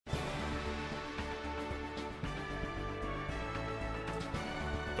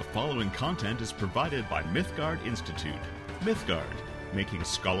following content is provided by Mythgard Institute. Mythgard, making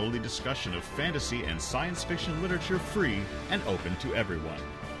scholarly discussion of fantasy and science fiction literature free and open to everyone.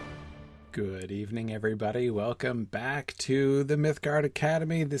 Good evening, everybody. Welcome back to the Mythgard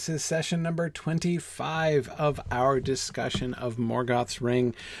Academy. This is session number 25 of our discussion of Morgoth's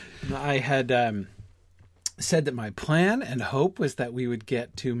Ring. I had said that my plan and hope was that we would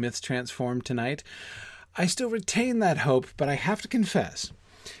get to Myths Transformed tonight. I still retain that hope, but I have to confess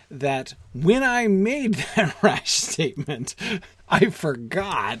that when I made that rash statement, I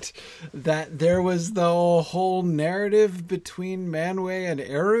forgot that there was the whole narrative between Manwë and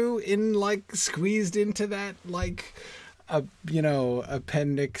Eru squeezed into that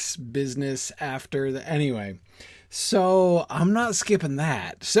appendix business after the anyway. So I'm not skipping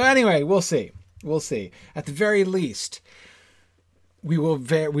that. So anyway, we'll see. At the very least, we will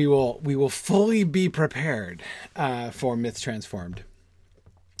fully be prepared for Myths Transformed.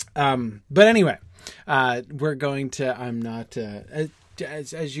 But anyway, we're going to, I'm not,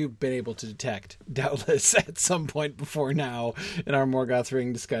 as you've been able to detect, doubtless at some point before now in our Morgoth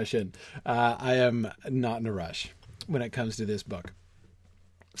Ring discussion, I am not in a rush when it comes to this book.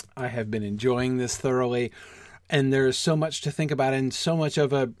 I have been enjoying this thoroughly, and there's so much to think about and so much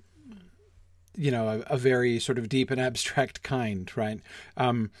of a very sort of deep and abstract kind, right?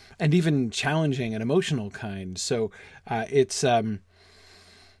 And even challenging and emotional kind. So it's,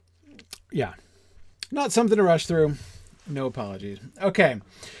 not something to rush through. No apologies. Okay.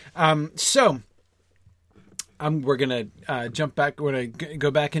 So we're going to jump back. We're going to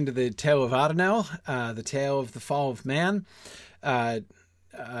go back into the Tale of Adenel, the tale of the fall of man,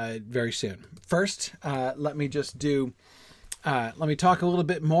 very soon. First, let me talk a little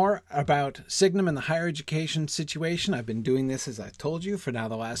bit more about Signum and the higher education situation. I've been doing this, as I told you, for now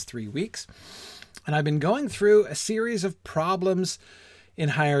the last 3 weeks. And I've been going through a series of problems in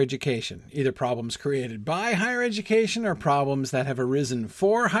higher education, either problems created by higher education or problems that have arisen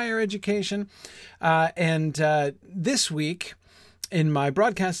for higher education. And this week, in my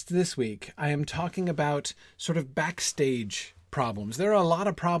broadcast this week, I am talking about sort of backstage problems. There are a lot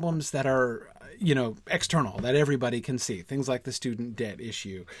of problems that are external, that everybody can see. Things like the student debt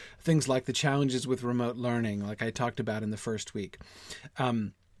issue, things like the challenges with remote learning, like I talked about in the first week.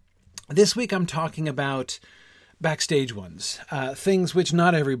 This week I'm talking about backstage ones, things which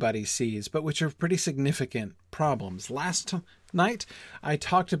not everybody sees, but which are pretty significant problems. Last night, I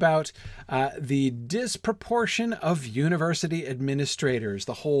talked about the disproportion of university administrators,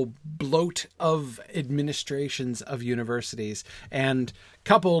 the whole bloat of administrations of universities, and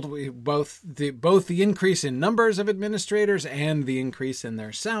coupled with both the increase in numbers of administrators and the increase in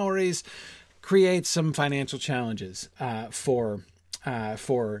their salaries creates some financial challenges for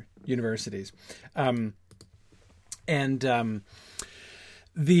universities.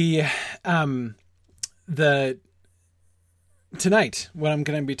 Tonight, what I'm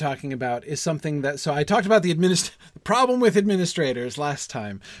going to be talking about is something that, so I talked about the problem with administrators last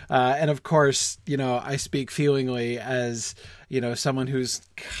time. And of course, I speak feelingly as, someone who's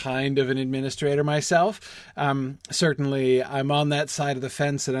kind of an administrator myself. Certainly I'm on that side of the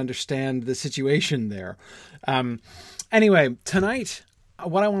fence and understand the situation there. Anyway, tonight,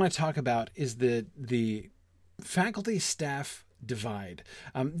 what I want to talk about is the faculty-staff divide.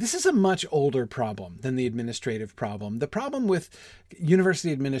 This is a much older problem than the administrative problem. The problem with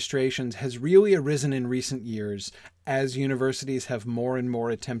university administrations has really arisen in recent years as universities have more and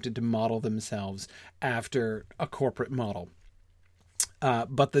more attempted to model themselves after a corporate model.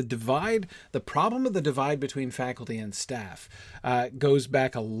 But the problem of the divide between faculty and staff goes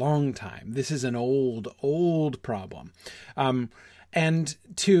back a long time. This is an old problem. And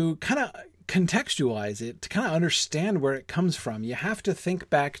to kind of contextualize it, to kind of understand where it comes from, you have to think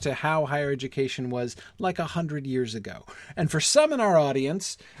back to how higher education was like 100 years ago. And for some in our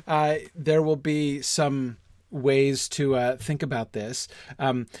audience, there will be some ways to think about this.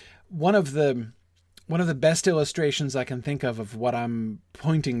 One of the best illustrations I can think of what I'm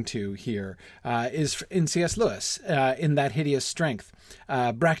pointing to here is in C.S. Lewis, in That Hideous Strength,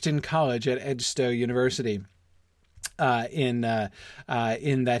 Bracton College at Edgestowe University. In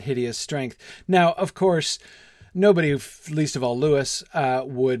That Hideous Strength. Now, of course, nobody, least of all Lewis,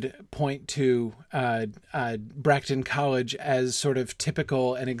 would point to Bracton College as sort of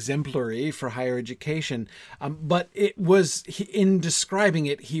typical and exemplary for higher education. But it was, in describing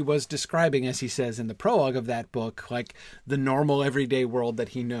it, he was describing, as he says in the prologue of that book, like the normal everyday world that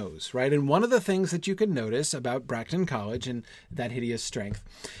he knows, right? And one of the things that you can notice about Bracton College and That Hideous Strength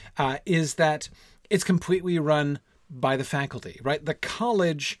is that it's completely run by the faculty, right? The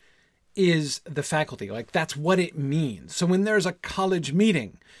college is the faculty. Like, that's what it means. So when there's a college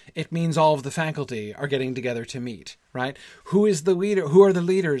meeting, it means all of the faculty are getting together to meet, right? Who is the leader? Who are the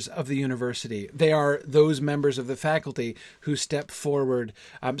leaders of the university? They are those members of the faculty who step forward.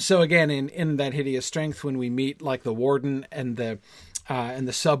 So again, in that hideous strength, when we meet like the warden and the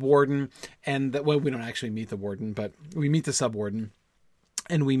sub-warden, well, we don't actually meet the warden, but we meet the sub-warden.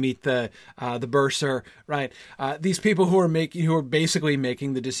 And we meet the bursar, right? These people who are basically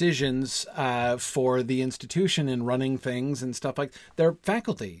making the decisions for the institution and running things and stuff like. They're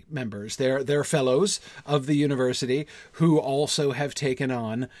faculty members. They're fellows of the university who also have taken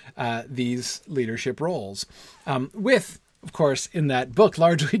on these leadership roles, with, of course, in that book,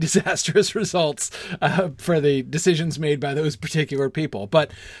 largely disastrous results for the decisions made by those particular people.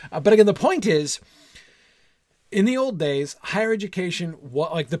 But again, the point is, in the old days, higher education,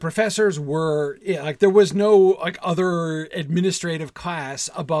 like the professors were, like there was no like other administrative class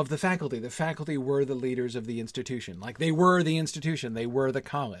above the faculty. The faculty were the leaders of the institution. Like they were the institution. They were the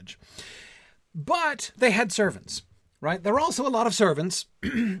college. But they had servants, right? There were also a lot of servants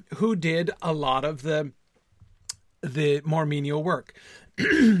who did a lot of the more menial work.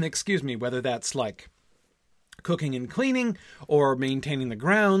 Excuse me, whether that's like cooking and cleaning or maintaining the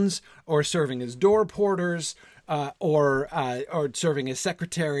grounds or serving as door porters, or serving as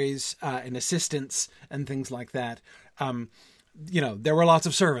secretaries and assistants and things like that. There were lots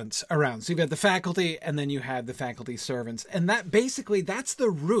of servants around. So you had the faculty and then you had the faculty servants. And that's the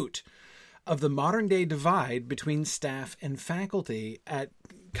root of the modern day divide between staff and faculty at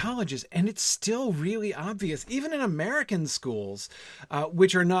colleges. And it's still really obvious, even in American schools,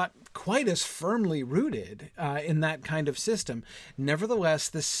 which are not quite as firmly rooted in that kind of system. Nevertheless,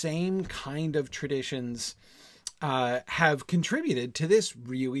 the same kind of traditions have contributed to this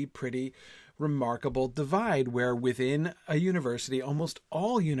really pretty remarkable divide where within a university, almost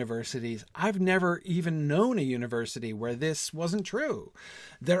all universities, I've never even known a university where this wasn't true.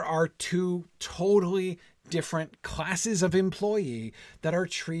 There are two totally different classes of employee that are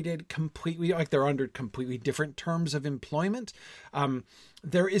treated completely like they're under completely different terms of employment.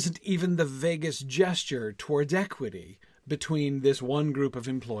 There isn't even the vaguest gesture towards equity between this one group of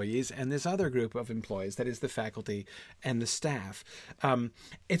employees and this other group of employees, that is the faculty and the staff.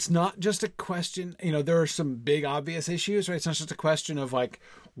 It's not just a question, there are some big obvious issues, right? It's not just a question of like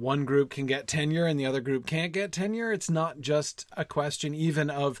one group can get tenure and the other group can't get tenure. It's not just a question even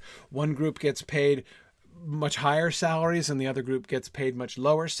of one group gets paid much higher salaries and the other group gets paid much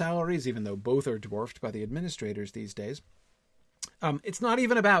lower salaries, even though both are dwarfed by the administrators these days. It's not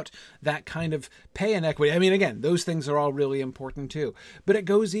even about that kind of pay inequity. I mean, again, those things are all really important too, but it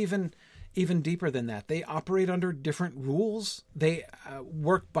goes even deeper than that. They operate under different rules. They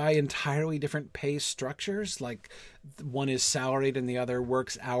work by entirely different pay structures. Like one is salaried and the other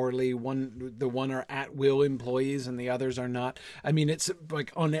works hourly. The one are at-will employees and the others are not. I mean, it's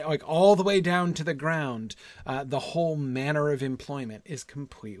like all the way down to the ground. The whole manner of employment is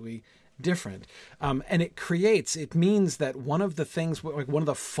completely different. And it means that one of the things, like one of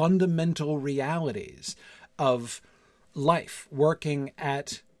the fundamental realities of life working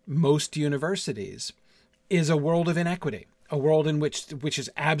at most universities is a world of inequity, a world in which is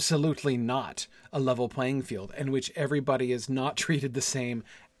absolutely not a level playing field, and which everybody is not treated the same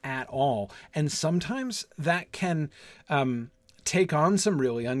at all. And sometimes that can take on some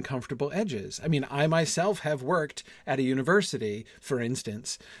really uncomfortable edges. I mean, I myself have worked at a university, for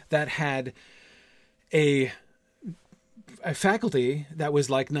instance, that had a faculty that was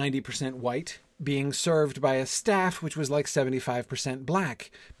like 90% white being served by a staff which was like 75%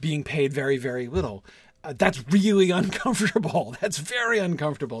 black, being paid very, very little. That's really uncomfortable. That's very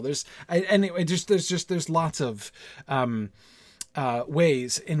uncomfortable. There's lots of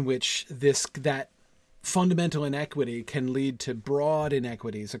ways in which that fundamental inequity can lead to broad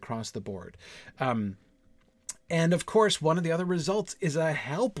inequities across the board. And of course, one of the other results is a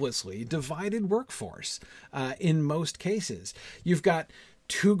helplessly divided workforce in most cases. You've got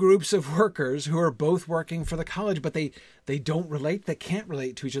two groups of workers who are both working for the college, but they don't relate. They can't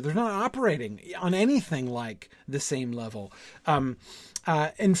relate to each other. They're not operating on anything like the same level.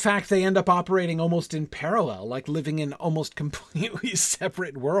 In fact, they end up operating almost in parallel, like living in almost completely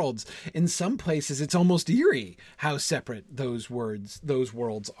separate worlds. In some places, it's almost eerie how separate those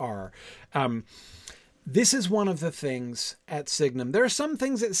worlds are. This is one of the things at Signum. There are some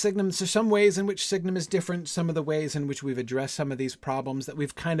things at Signum, so some ways in which Signum is different, some of the ways in which we've addressed some of these problems that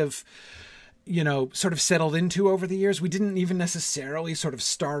we've kind of sort of settled into over the years. We didn't even necessarily sort of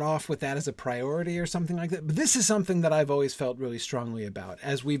start off with that as a priority or something like that. But this is something that I've always felt really strongly about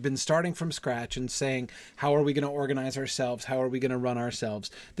as we've been starting from scratch and saying, how are we going to organize ourselves? How are we going to run ourselves?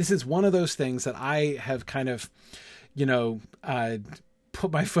 This is one of those things that I have kind of, put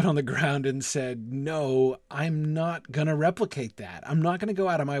my foot on the ground and said, no, I'm not going to replicate that. I'm not going to go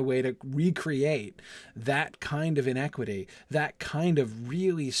out of my way to recreate that kind of inequity, that kind of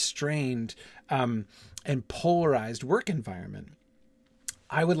really strained and polarized work environment.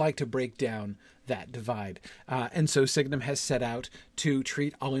 I would like to break down that divide. And so Signum has set out to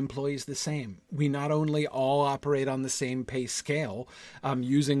treat all employees the same. We not only all operate on the same pay scale,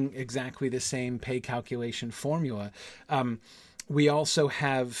 using exactly the same pay calculation formula, we also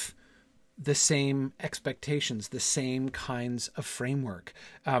have the same expectations, the same kinds of framework.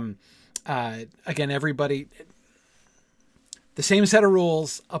 Again, everybody, the same set of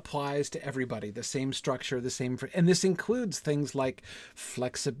rules applies to everybody, the same structure, the same, and this includes things like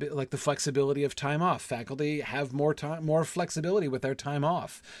the flexibility of time off. Faculty have more flexibility with their time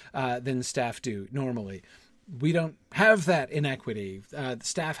off than staff do normally. We don't have that inequity.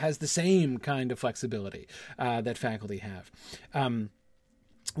 Staff has the same kind of flexibility that faculty have.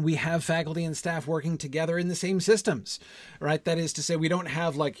 We have faculty and staff working together in the same systems, right? That is to say, we don't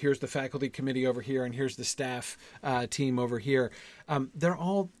have here's the faculty committee over here and here's the staff team over here. They're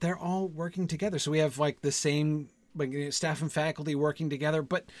all working together. So we have the same staff and faculty working together,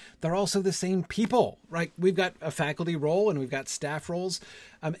 but they're also the same people, right? We've got a faculty role and we've got staff roles.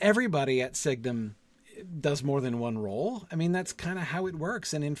 Everybody at Signum does more than one role. I mean, that's kind of how it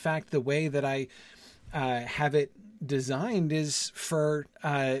works. And in fact, the way that I have it designed is for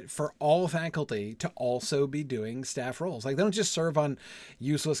all faculty to also be doing staff roles. They don't just serve on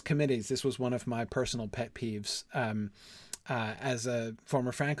useless committees. This was one of my personal pet peeves as a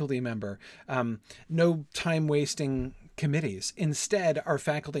former faculty member. No time wasting committees. Instead, our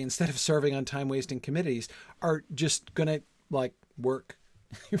faculty, instead of serving on time wasting committees, are just going to work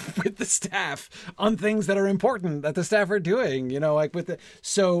with the staff on things that are important that the staff are doing,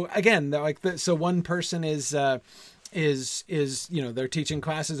 so again, so one person is they're teaching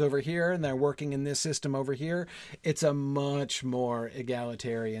classes over here and they're working in this system over here. It's a much more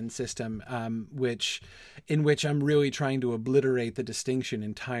egalitarian system, in which I'm really trying to obliterate the distinction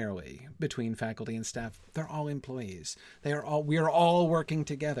entirely between faculty and staff. They're all employees. We are all working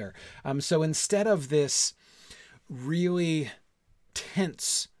together. So instead of this really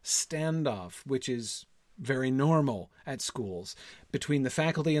tense standoff, which is very normal at schools, between the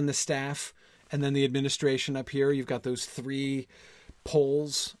faculty and the staff, and then the administration up here, you've got those three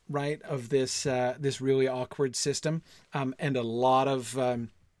poles, right, of this really awkward system, and a lot of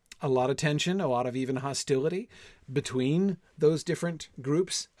tension, a lot of even hostility between those different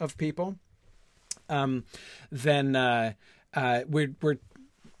groups of people. Then we're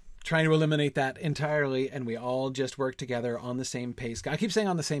trying to eliminate that entirely, and we all just work together on the same pay scale. I keep saying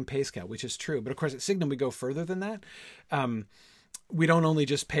on the same pay scale, which is true, but of course at Signum we go further than that. We don't only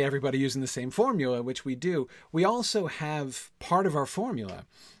just pay everybody using the same formula, which we do. We also have part of our formula.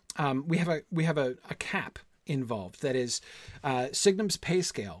 We have a cap involved. That is, Signum's pay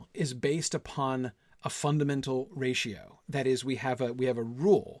scale is based upon a fundamental ratio. That is, we have a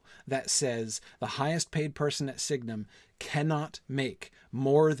rule that says the highest paid person at Signum cannot make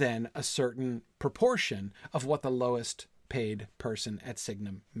more than a certain proportion of what the lowest paid person at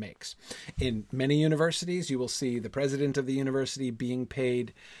Signum makes. In many universities, you will see the president of the university being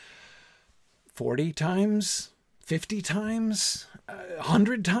paid 40 times, 50 times,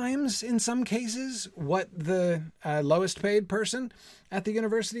 100 times in some cases what the lowest paid person at the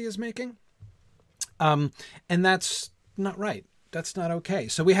university is making. And that's not right. That's not okay.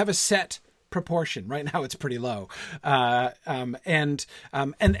 So we have a set proportion. Right now it's pretty low. And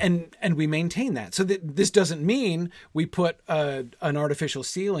we maintain that. So that this doesn't mean we put an artificial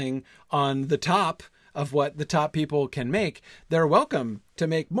ceiling on the top of what the top people can make. They're welcome to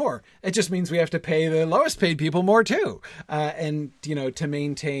make more. It just means we have to pay the lowest paid people more too. And to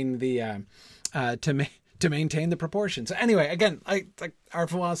maintain the to maintain the proportion. So anyway, again, our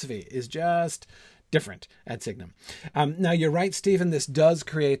philosophy is just different at Signum. Now, you're right, Stephen, this does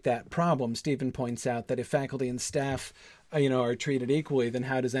create that problem. Stephen points out that if faculty and staff are treated equally, then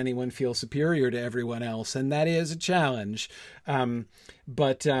how does anyone feel superior to everyone else? And that is a challenge.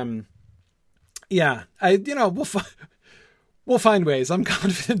 We'll find ways. I'm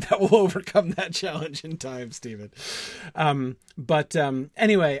confident that we'll overcome that challenge in time, Stephen.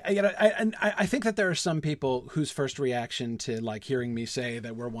 Anyway, I think that there are some people whose first reaction to like hearing me say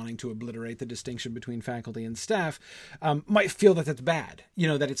that we're wanting to obliterate the distinction between faculty and staff might feel that that's bad.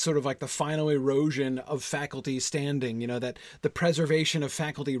 That it's sort of like the final erosion of faculty standing. That the preservation of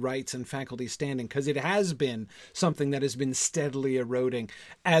faculty rights and faculty standing, because it has been something that has been steadily eroding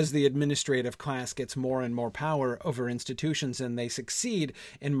as the administrative class gets more and more power over institutions. And they succeed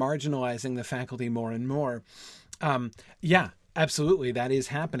in marginalizing the faculty more and more. Yeah, absolutely, that is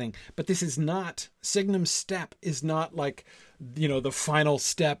happening. But this is not, Signum's step is not like, the final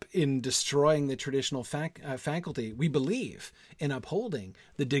step in destroying the traditional faculty. We believe in upholding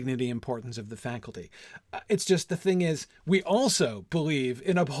the dignity and importance of the faculty. It's just the thing is, we also believe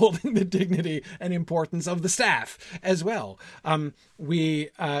in upholding the dignity and importance of the staff as well. We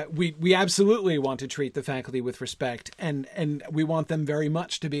absolutely want to treat the faculty with respect, and we want them very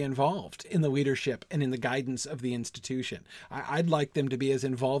much to be involved in the leadership and in the guidance of the institution. I'd like them to be as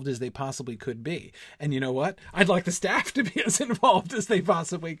involved as they possibly could be. And you know what? I'd like the staff to be as involved as they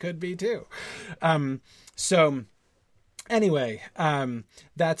possibly could be too. So anyway,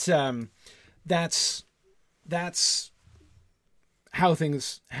 that's how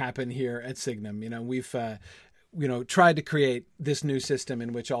things happen here at Signum. We've tried to create this new system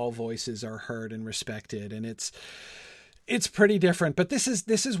in which all voices are heard and respected, and it's pretty different. But this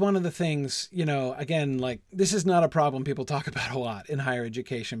is one of the things, again, like, this is not a problem people talk about a lot in higher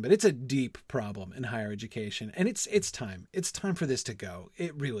education, but it's a deep problem in higher education. And it's time for this to go.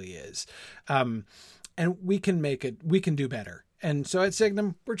 It really is. And we can do better. And so at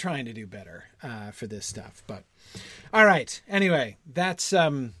Signum, we're trying to do better, for this stuff. But all right. Anyway, that's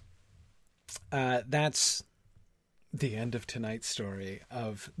the end of tonight's story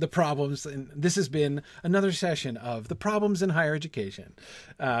of the problems. And this has been another session of the problems in higher education.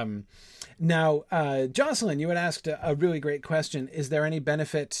 Now, Jocelyn, you had asked a really great question. Is there any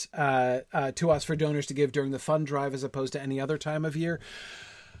benefit to us for donors to give during the fund drive as opposed to any other time of year?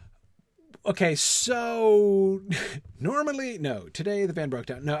 Okay, so normally, no. Today the van broke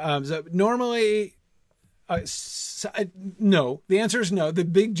down. No, so normally... no, the answer is no. The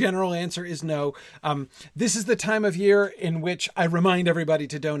big general answer is no. This is the time of year in which I remind everybody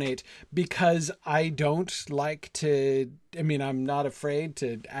to donate, because I don't like to, I'm not afraid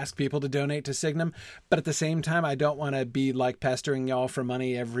to ask people to donate to Signum, but at the same time, I don't want to be like pestering y'all for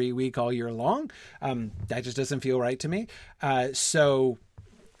money every week all year long. That just doesn't feel right to me. So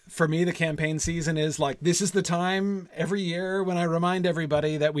for me, the campaign season is like, this is the time every year when I remind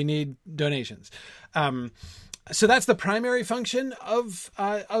everybody that we need donations. So that's the primary function of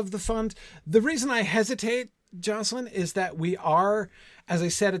the fund. The reason I hesitate, Jocelyn, is that we are, as I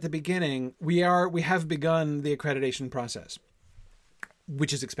said at the beginning, we have begun the accreditation process,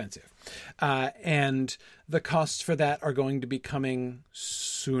 which is expensive. And the costs for that are going to be coming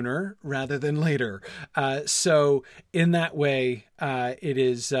sooner rather than later. So in that way, it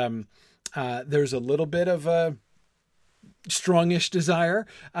is, there's a little bit of a strongish desire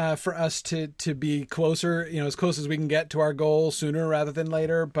for us to be closer, as close as we can get to our goal sooner rather than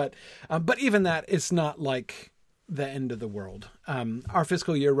later. But even that, it's not like the end of the world. Our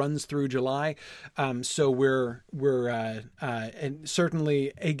fiscal year runs through July. So we're and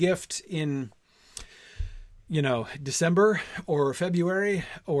certainly a gift in, December or February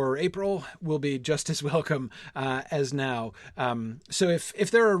or April will be just as welcome as now. So if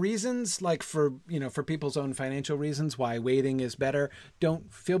there are reasons, like for people's own financial reasons why waiting is better,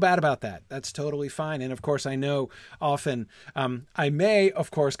 don't feel bad about that. That's totally fine. And of course, I know often I may, of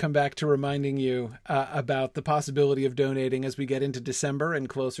course, come back to reminding you about the possibility of donating as we get into December and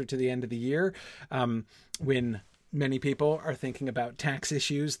closer to the end of the year, when many people are thinking about tax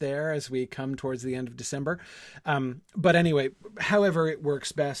issues there as we come towards the end of December. But anyway, however it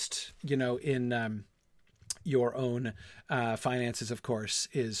works best, in your own finances, of course,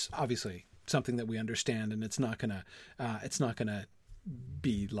 is obviously something that we understand, and it's not gonna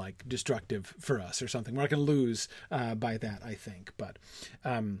be like destructive for us or something. We're not gonna lose by that, I think. But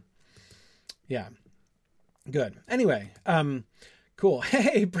yeah, good. Anyway. Cool.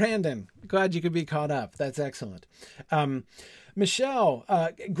 Hey, Brandon. Glad you could be caught up. That's excellent. Michelle,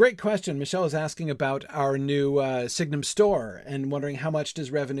 great question. Michelle is asking about our new Signum store and wondering how much does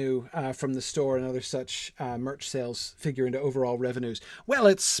revenue from the store and other such merch sales figure into overall revenues. Well,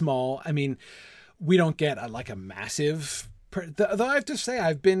 it's small. We don't get a massive... Though I have to say,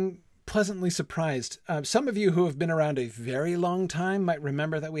 I've been pleasantly surprised. Some of you who have been around a very long time might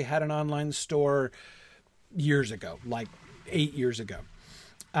remember that we had an online store years ago, like 8 years ago.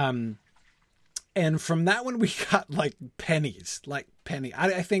 And from that one, we got like pennies, like penny.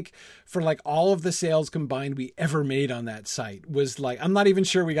 I think for like all of the sales combined we ever made on that site was like, I'm not even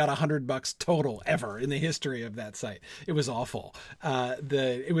sure we got $100 total ever in the history of that site. It was awful.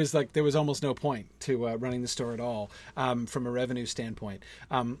 It was like, there was almost no point to running the store at all from a revenue standpoint.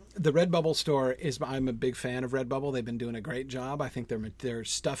 The Redbubble store I'm a big fan of Redbubble. They've been doing a great job. I think their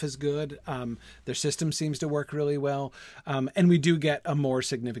stuff is good. Their system seems to work really well. And we do get a more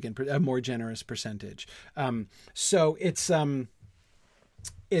significant, a more generous percentage. So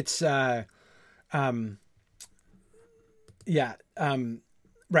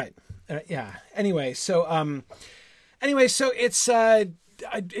right. Yeah. Anyway, so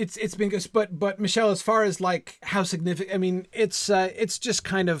it's been good, but Michelle, as far as like how significant, I mean, it's just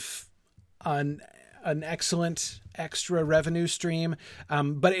kind of an excellent extra revenue stream.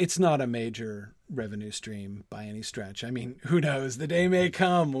 But it's not a major revenue stream by any stretch. I mean, who knows? The day may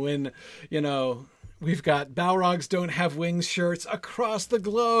come when, we've got Balrogs Don't Have Wings shirts across the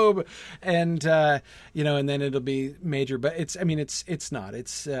globe, and and then it'll be major. But it's not.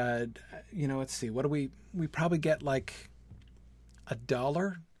 It's let's see. What do we probably get like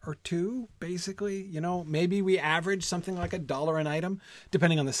 $1 or $2, basically. Maybe we average something like $1 an item,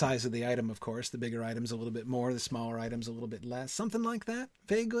 depending on the size of the item, of course. The bigger items a little bit more, the smaller items a little bit less, something like that,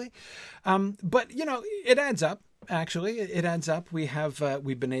 vaguely. But it adds up. Actually, it adds up.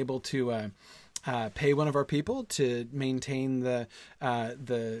 We've been able to pay one of our people to maintain the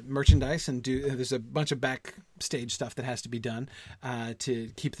merchandise and there's a bunch of backstage stuff that has to be done to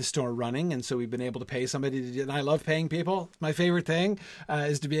keep the store running. And so we've been able to pay somebody to do, and I love paying people. My favorite thing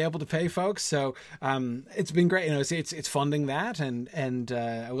is to be able to pay folks. So it's been great. It's funding that and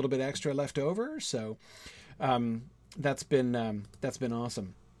a little bit extra left over. So that's been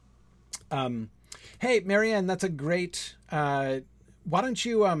awesome. Hey, Marianne, that's a great, why don't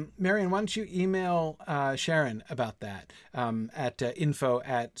you, Marianne, why don't you email Sharon about that at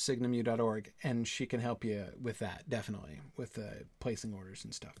info@signumu.org, and she can help you with that, definitely, with placing orders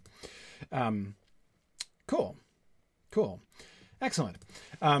and stuff. Cool. Excellent.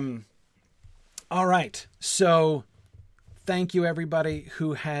 All right. So thank you, everybody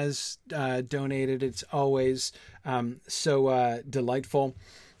who has donated. It's always so delightful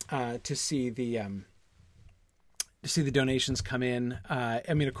to see the donations come in.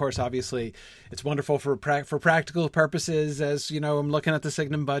 Of course, obviously, it's wonderful for practical purposes. As I'm looking at the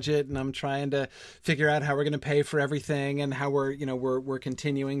Signum budget and I'm trying to figure out how we're going to pay for everything and how we're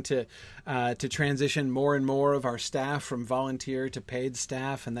continuing to transition more and more of our staff from volunteer to paid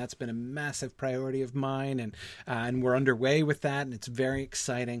staff, and that's been a massive priority of mine, and we're underway with that, and it's very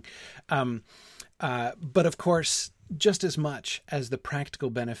exciting. But of course, just as much as the practical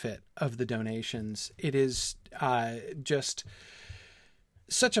benefit of the donations, it is just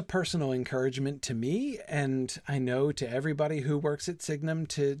such a personal encouragement to me, and I know to everybody who works at Signum,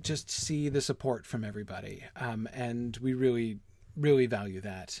 to just see the support from everybody. And we really, really value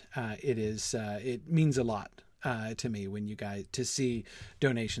that. It means a lot to me when you guys, to see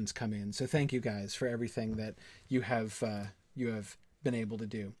donations come in. So thank you guys for everything that you have been able to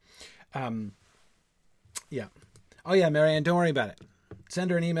do. Yeah. Oh yeah, Marianne, don't worry about it.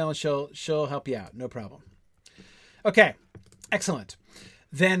 Send her an email and she'll help you out. No problem. Okay, excellent.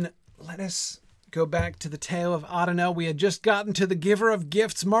 Then let us go back to the tale of Adonel. We had just gotten to the Giver of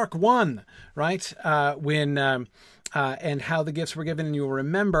Gifts, Mark 1, right? And how the gifts were given. And you'll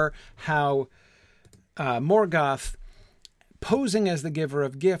remember how Morgoth, posing as the giver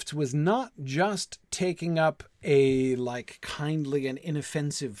of gifts, was not just taking up a kindly and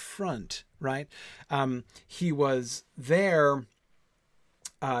inoffensive front, right? He was there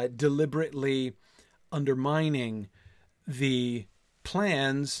deliberately undermining the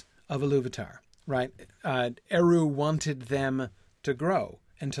plans of Iluvatar, right? Eru wanted them to grow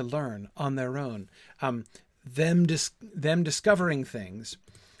and to learn on their own. Them discovering things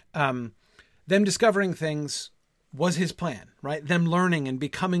was his plan, right? Them learning and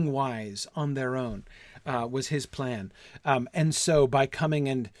becoming wise on their own was his plan. And so by coming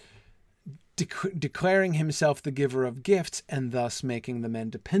and declaring himself the giver of gifts and thus making the men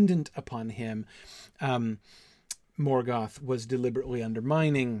dependent upon him, Morgoth was deliberately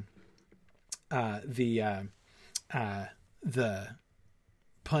undermining the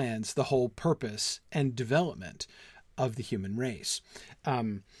plans, the whole purpose and development of the human race.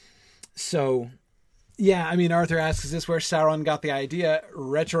 Yeah, Arthur asks, is this where Sauron got the idea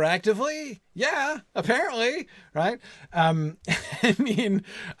retroactively? Yeah, apparently, right?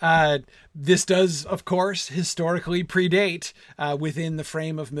 This does, of course, historically predate within the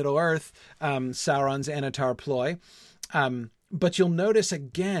frame of Middle-earth, Sauron's Anatar ploy. But you'll notice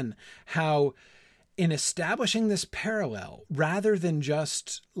again how in establishing this parallel, rather than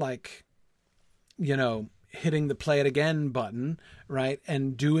just like, hitting the play it again button, right,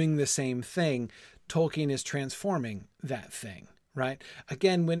 and doing the same thing, Tolkien is transforming that thing, right?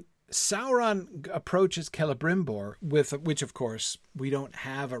 Again, when Sauron approaches Celebrimbor, which of course we don't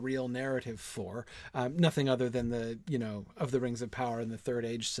have a real narrative for, nothing other than the, of the Rings of Power and the Third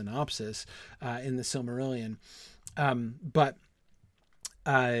Age synopsis in the Silmarillion. But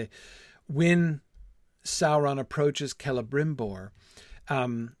when Sauron approaches Celebrimbor,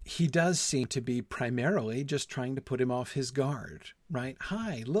 he does seem to be primarily just trying to put him off his guard, right?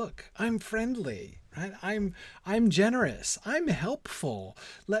 Hi, look, I'm friendly, right? I'm generous. I'm helpful.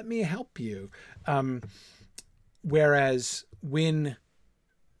 Let me help you. Whereas when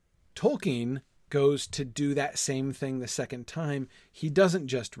Tolkien goes to do that same thing the second time, he doesn't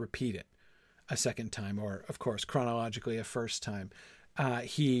just repeat it a second time, or of course, chronologically a first time.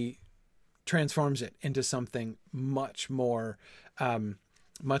 He transforms it into something much more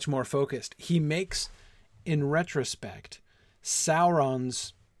focused. He makes, in retrospect,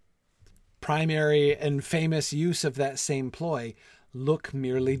 Sauron's primary and famous use of that same ploy look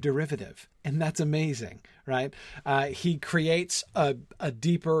merely derivative. And that's amazing, right? He creates a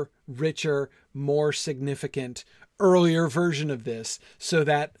deeper, richer, more significant, earlier version of this, so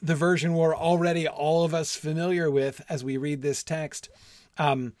that the version we're already all of us familiar with as we read this text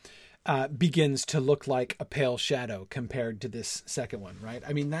begins to look like a pale shadow compared to this second one, right?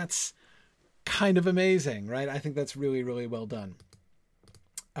 I mean, that's kind of amazing, right? I think that's really, really well done.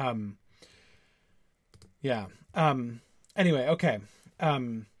 Yeah. Anyway, okay.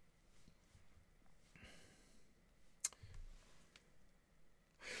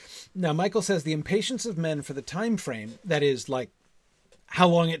 Now, Michael says the impatience of men for the time frame, that is, like, how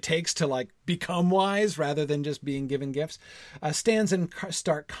long it takes to like become wise rather than just being given gifts, stands in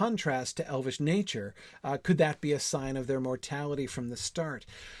stark contrast to elvish nature. Could that be a sign of their mortality from the start?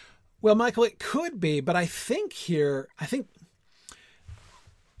 Well, Michael, it could be, but I think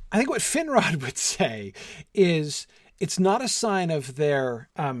what Finrod would say is it's not a sign of their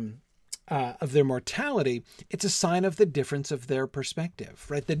mortality. It's a sign of the difference of their perspective,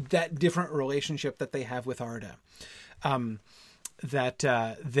 right? That different relationship that they have with Arda. That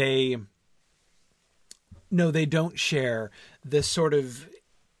they don't share this sort of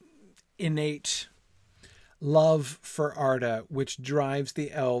innate love for Arda, which drives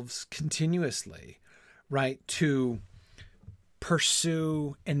the elves continuously, right, to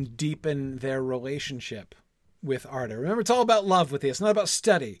pursue and deepen their relationship with Arda. Remember, it's all about love with this. It's not about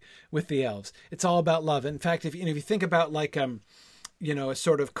study with the elves. It's all about love. In fact, if you think about like a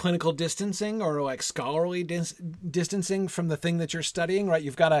sort of clinical distancing or like scholarly distancing from the thing that you're studying, right?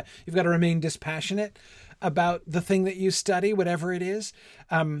 You've got to remain dispassionate about the thing that you study, whatever it is.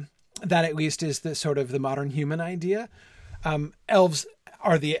 That at least is the sort of the modern human idea. Elves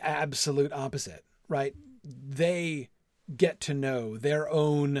are the absolute opposite, right? They get to know their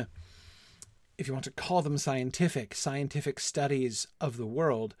own, if you want to call them scientific studies of the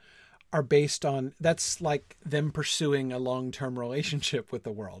world, are based on, that's like them pursuing a long-term relationship with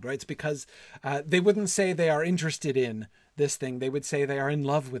the world, right? It's because they wouldn't say they are interested in this thing. They would say they are in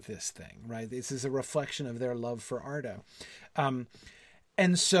love with this thing, right? This is a reflection of their love for Arda.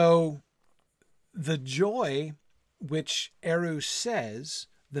 And so the joy which Eru says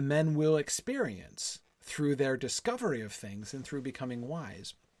the men will experience through their discovery of things and through becoming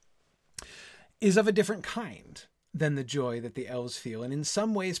wise is of a different kind than the joy that the elves feel, and in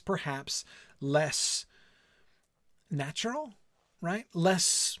some ways perhaps less natural, right?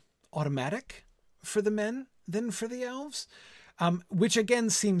 Less automatic for the men than for the elves, which again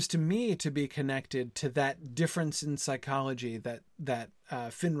seems to me to be connected to that difference in psychology that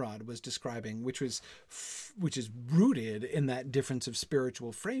Finrod was describing, which is rooted in that difference of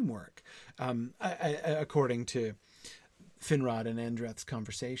spiritual framework, according to Finrod and Andreth's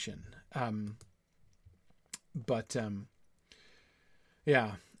conversation. But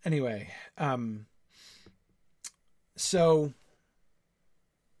yeah, anyway, so,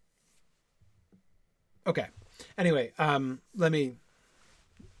 okay. Anyway,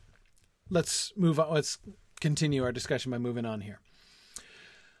 let's move on. Let's continue our discussion by moving on here.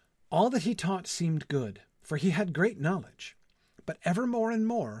 All that he taught seemed good, for he had great knowledge, but ever more and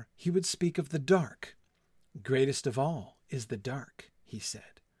more he would speak of the dark. Greatest of all is the dark, he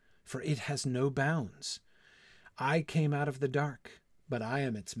said, for it has no bounds. I came out of the dark, but I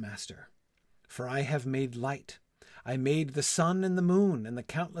am its master. For I have made light. I made the sun and the moon and the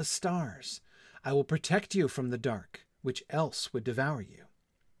countless stars. I will protect you from the dark, which else would devour you.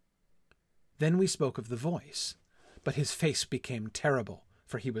 Then we spoke of the voice, but his face became terrible,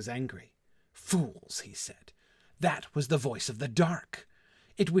 for he was angry. "Fools," he said, "that was the voice of the dark.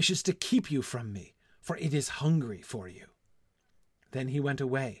 It wishes to keep you from me, for it is hungry for you." Then he went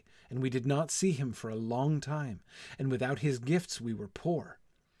away, and we did not see him for a long time, and without his gifts we were poor.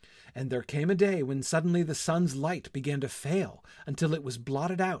 And there came a day when suddenly the sun's light began to fail, until it was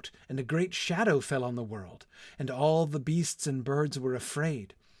blotted out, and a great shadow fell on the world, and all the beasts and birds were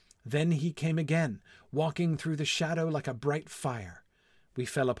afraid. Then he came again, walking through the shadow like a bright fire. We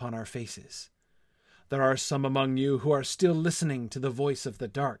fell upon our faces. "There are some among you who are still listening to the voice of the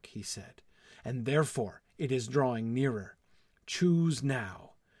dark," he said, "and therefore it is drawing nearer. Choose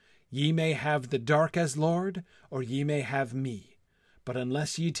now. Ye may have the dark as Lord, or ye may have me. But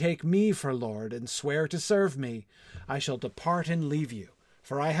unless ye take me for Lord, and swear to serve me, I shall depart and leave you,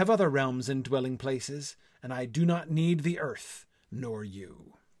 for I have other realms and dwelling places, and I do not need the earth, nor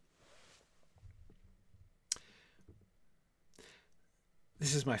you."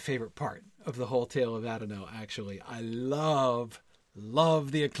 This is my favorite part of the whole tale of Adonai, actually. I love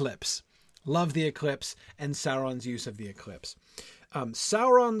the eclipse. Love the eclipse and Sauron's use of the eclipse.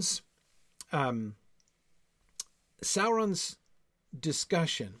 Sauron's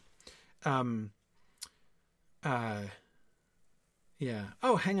discussion. Yeah.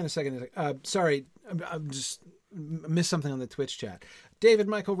 Oh, hang on a second. Sorry, I'm just missed something on the Twitch chat. David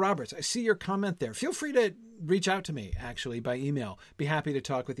Michael Roberts, I see your comment there. Feel free to reach out to me, actually, by email. Be happy to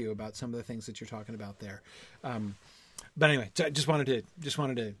talk with you about some of the things that you're talking about there. But anyway, so I just wanted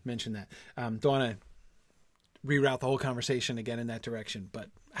to mention that. Don't want to reroute the whole conversation again in that direction, but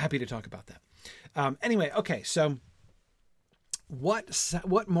happy to talk about that. Anyway, okay, so what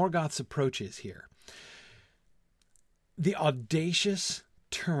Morgoth's approach is here. The audacious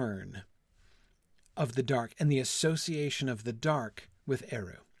turn of the dark and the association of the dark with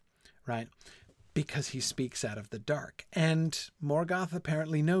Eru, right? Because he speaks out of the dark. And Morgoth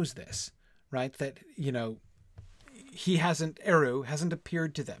apparently knows this, right? That, Eru hasn't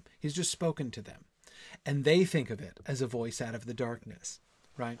appeared to them. He's just spoken to them. And they think of it as a voice out of the darkness,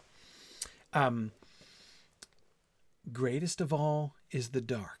 right? Greatest of all is the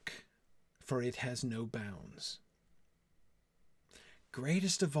dark, for it has no bounds.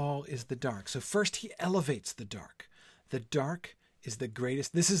 Greatest of all is the dark. So first he elevates the dark. The dark is the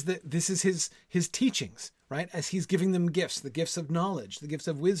greatest. This is his teachings, right? As he's giving them gifts, the gifts of knowledge, the gifts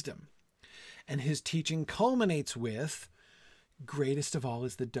of wisdom. And his teaching culminates with, greatest of all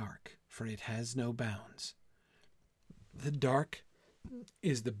is the dark, for it has no bounds. The dark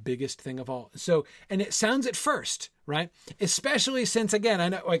is the biggest thing of all. So, and it sounds at first, right? Especially since, again, I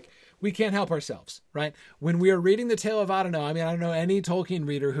know, like, we can't help ourselves, right? When we are reading the Tale of Adonai, I mean, I don't know any Tolkien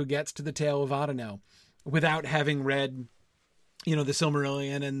reader who gets to the Tale of Adonai without having read, the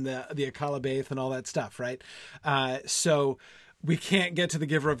Silmarillion and the Akalabaith and all that stuff, right? So we can't get to the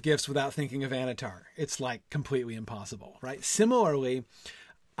Giver of Gifts without thinking of Anatar. It's like completely impossible, right? Similarly,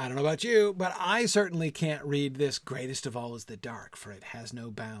 I don't know about you, but I certainly can't read this greatest of all is the dark, for it has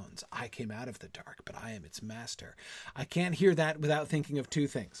no bounds. I came out of the dark, but I am its master. I can't hear that without thinking of two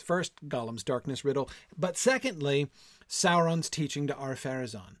things. First, Gollum's darkness riddle, but secondly, Sauron's teaching to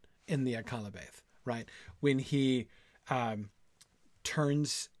Ar-Pharazôn in the Akalabaith, right? When he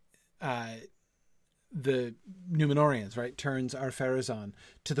turns the Númenóreans, right? Turns Ar-Pharazôn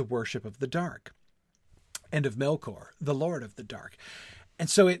to the worship of the dark and of Melkor, the Lord of the Dark. And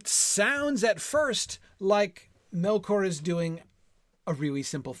so it sounds at first like Melkor is doing a really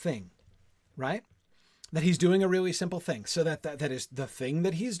simple thing, right? That he's doing a really simple thing. So that is the thing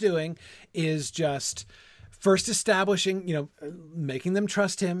that he's doing is just first establishing, making them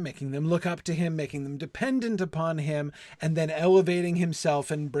trust him, making them look up to him, making them dependent upon him, and then elevating himself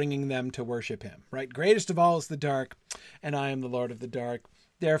and bringing them to worship him, right? Greatest of all is the dark, and I am the Lord of the dark.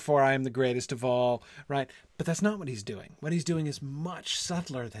 Therefore, I am the greatest of all, right? But that's not what he's doing. What he's doing is much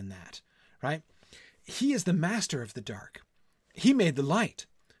subtler than that, right? He is the master of the dark. He made the light.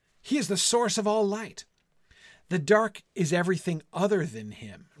 He is the source of all light. The dark is everything other than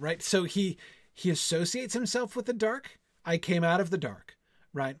him, right? So he associates himself with the dark. I came out of the dark,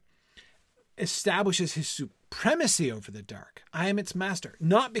 right? Establishes his supremacy over the dark. I am its master,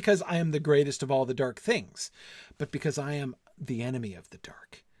 not because I am the greatest of all the dark things, but because I am the enemy of the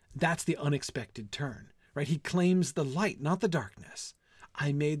dark. That's the unexpected turn, right? He claims the light, not the darkness.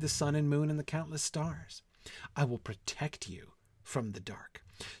 I made the sun and moon and the countless stars. I will protect you from the dark.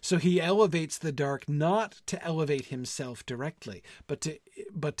 So he elevates the dark not to elevate himself directly, but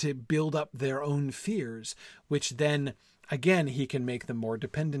to build up their own fears, which then, again, he can make them more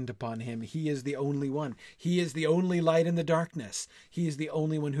dependent upon him. He is the only one. He is the only light in the darkness. He is the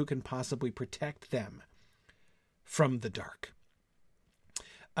only one who can possibly protect them from the dark.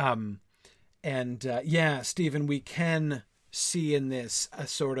 Yeah, Stephen, we can see in this a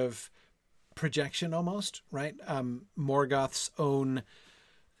sort of projection almost, right? Morgoth's own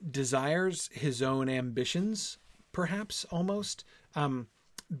desires, his own ambitions, perhaps almost,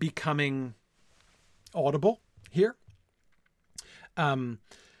 becoming audible here. Him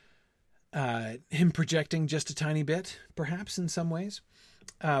projecting just a tiny bit, perhaps in some ways.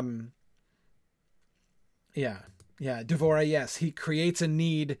 Yeah. Devora, yes, he creates a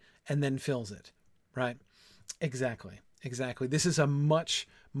need and then fills it, right? Exactly. This is a much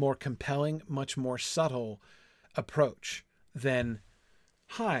more compelling, much more subtle approach than,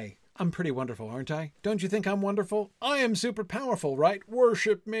 hi, I'm pretty wonderful, aren't I? Don't you think I'm wonderful? I am super powerful, right?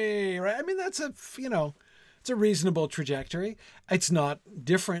 Worship me, right? I mean, that's it's a reasonable trajectory. It's not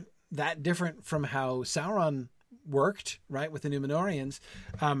that different from how Sauron worked, right, with the Númenóreans.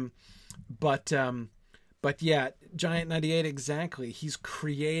 But yeah, Giant 98, exactly. He's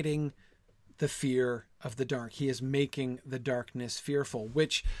creating the fear of the dark. He is making the darkness fearful,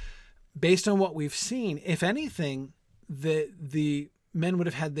 which, based on what we've seen, if anything, the men would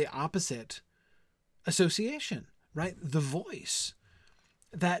have had the opposite association, right? The voice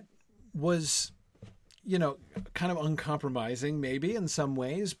that was, kind of uncompromising maybe in some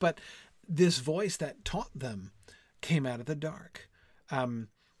ways, but this voice that taught them came out of the dark.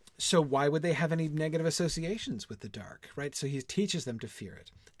 So why would they have any negative associations with the dark, right? So he teaches them to fear it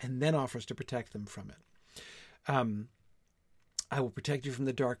and then offers to protect them from it. I will protect you from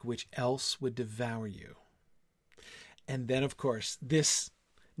the dark, which else would devour you. And then, of course, this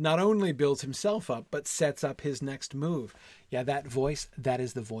not only builds himself up, but sets up his next move. Yeah, that voice, that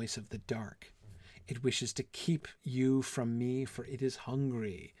is the voice of the dark. It wishes to keep you from me, for it is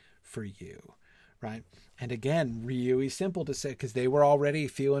hungry for you, right? And again, really simple to say, because they were already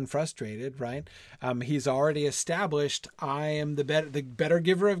feeling frustrated, right? He's already established, I am the better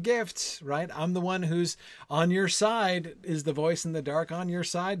giver of gifts, right? I'm the one who's on your side. Is the voice in the dark on your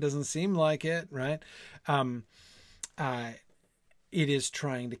side? Doesn't seem like it, right? It is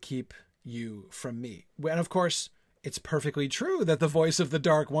trying to keep you from me. And of course, it's perfectly true that the voice of the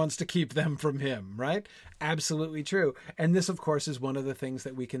dark wants to keep them from him, right? Absolutely true. And this, of course, is one of the things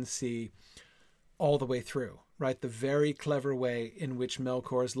that we can see all the way through, right? The very clever way in which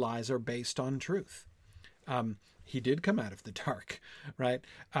Melkor's lies are based on truth. He did come out of the dark, right?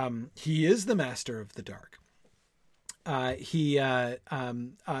 He is the master of the dark. The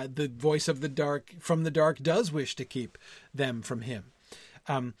voice of the dark from the dark does wish to keep them from him.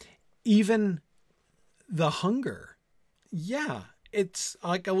 Even the hunger. Yeah, it's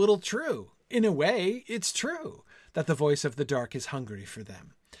like a little true. In a way, it's true that the voice of the dark is hungry for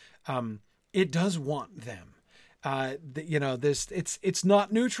them. It does want them. It's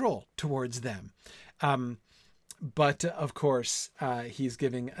not neutral towards them. But of course, he's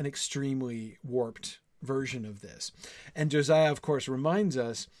giving an extremely warped version of this. And Josiah, of course, reminds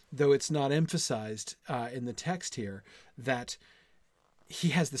us, though it's not emphasized in the text here, that he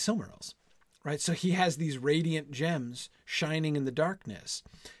has the Silmarils, right? So he has these radiant gems shining in the darkness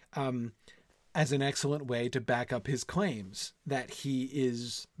as an excellent way to back up his claims that he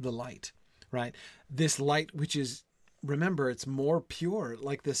is the light, right? This light, which is, remember, it's more pure,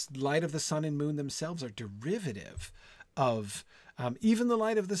 like this light of the sun and moon themselves are derivative of even the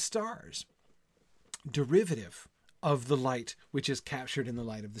light of the stars, derivative of the light which is captured in the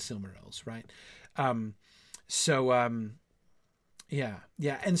light of the Silmarils, right? Yeah.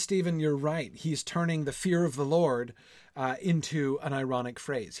 And Stephen, you're right. He's turning the fear of the Lord into an ironic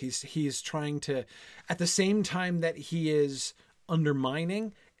phrase. He's trying to, at the same time that he is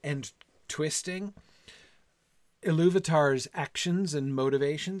undermining and twisting Ilúvatar's actions and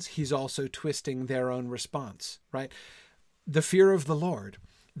motivations, he's also twisting their own response, right? The fear of the Lord,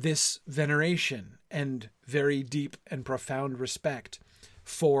 this veneration and very deep and profound respect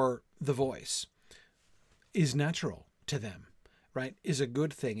for the voice is natural to them, right? Is a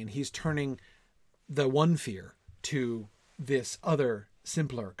good thing. And he's turning the one fear to this other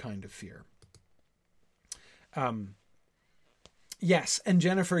simpler kind of fear. Yes. And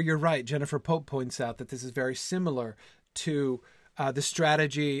Jennifer, you're right. Jennifer Pope points out that this is very similar to the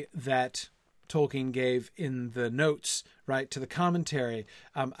strategy that Tolkien gave in the notes, right, to the commentary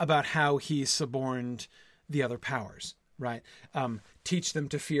about how he suborned the other powers, right? Teach them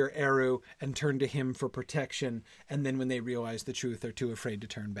to fear Eru and turn to him for protection. And then when they realize the truth, they're too afraid to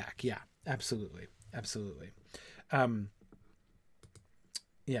turn back. Yeah, absolutely. Absolutely.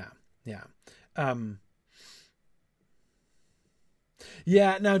 Yeah.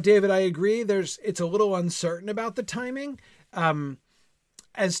 Now, David, I agree. It's a little uncertain about the timing,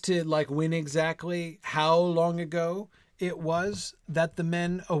 as to like when exactly, how long ago it was that the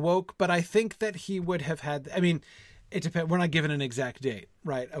men awoke, but I think that he would have had, I mean, it depends. We're not given an exact date,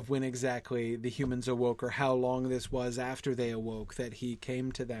 right, of when exactly the humans awoke or how long this was after they awoke that he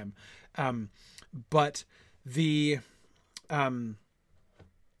came to them. But the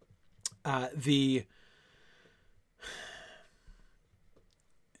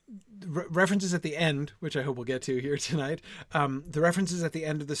references at the end, which I hope we'll get to here tonight, the references at the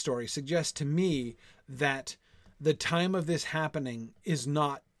end of the story suggest to me that the time of this happening is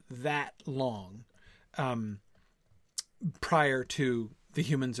not that long prior to the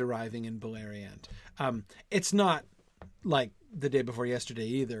humans arriving in Beleriand. It's not like the day before yesterday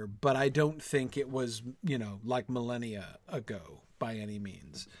either, but I don't think it was, like millennia ago by any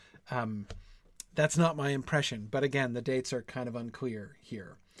means. That's not my impression. But again, the dates are kind of unclear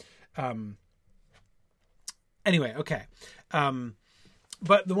here. Anyway, okay.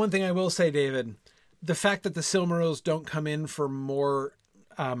 But the one thing I will say, David, the fact that the Silmarils don't come in for more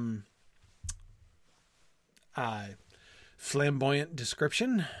flamboyant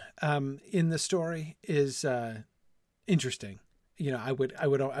description in the story is interesting. I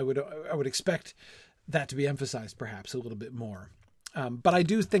would expect that to be emphasized perhaps a little bit more. But I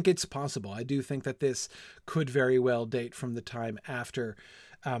do think it's possible. I do think that this could very well date from the time after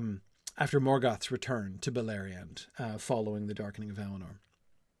Morgoth's return to Beleriand, following the darkening of Valinor.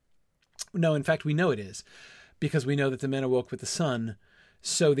 No, in fact, we know it is, because we know that the men awoke with the sun.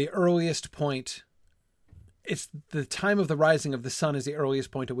 So the earliest point, it's the time of the rising of the sun is the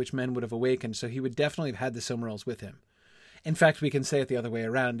earliest point at which men would have awakened. So he would definitely have had the Silmarils with him. In fact, we can say it the other way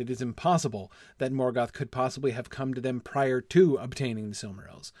around. It is impossible that Morgoth could possibly have come to them prior to obtaining the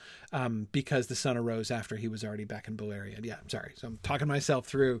Silmarils, because the sun arose after he was already back in Beleriand. Yeah, I'm sorry. So I'm talking myself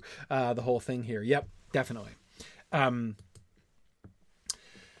through the whole thing here. Yep, definitely.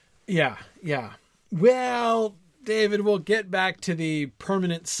 Yeah. Well, David, we'll get back to the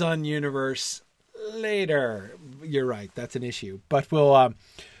permanent sun universe later. You're right. That's an issue, but we'll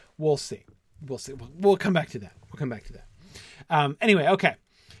see. We'll come back to that. Anyway, okay.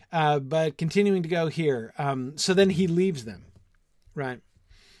 But continuing to go here. So then he leaves them, right?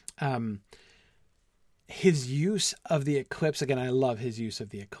 His use of the eclipse, again, I love his use of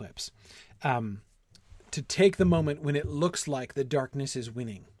the eclipse, to take the moment when it looks like the darkness is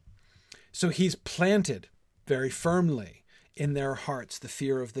winning. So he's planted very firmly in their hearts the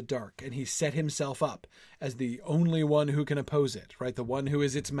fear of the dark, and he set himself up as the only one who can oppose it, right? The one who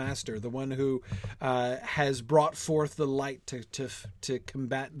is its master, the one who has brought forth the light to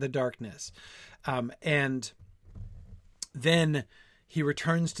combat the darkness. And then he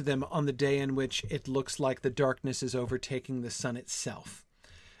returns to them on the day in which it looks like the darkness is overtaking the sun itself.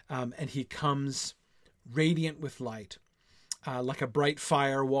 And he comes radiant with light, like a bright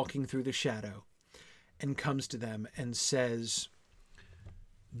fire walking through the shadow, and comes to them and says,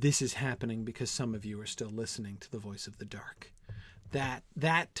 "This is happening because some of you are still listening to the voice of the dark." That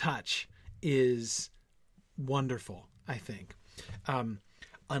touch is wonderful, I think.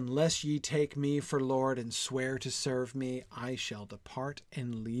 "Unless ye take me for Lord and swear to serve me, I shall depart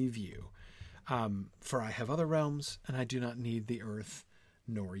and leave you. For I have other realms, and I do not need the earth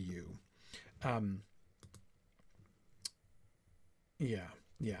nor you."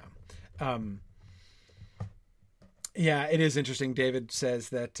 Yeah, it is interesting. David says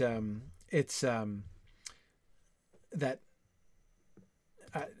that it's that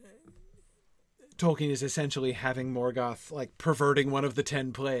Tolkien is essentially having Morgoth like perverting one of the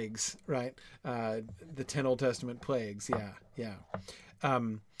 10 plagues, right? The 10 Old Testament plagues. Yeah.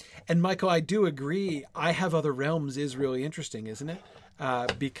 And Michael, I do agree. I Have Other Realms is really interesting, isn't it?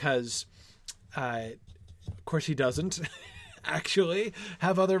 Because of course he doesn't actually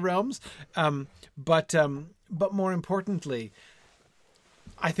have other realms. But more importantly,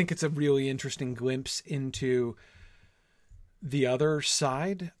 I think it's a really interesting glimpse into the other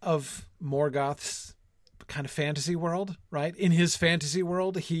side of Morgoth's kind of fantasy world, right? In his fantasy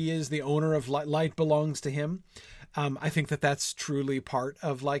world, he is the owner of light. Light belongs to him. I think that that's truly part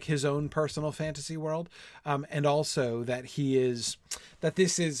of like his own personal fantasy world. And also that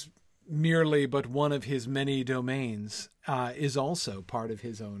this is merely but one of his many domains, is also part of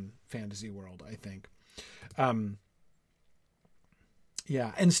his own fantasy world, I think.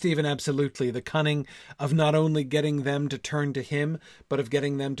 Yeah. And Stephen, absolutely. The cunning of not only getting them to turn to him, but of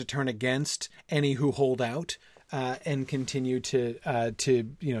getting them to turn against any who hold out, and continue to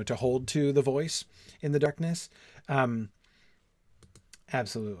hold to the voice in the darkness.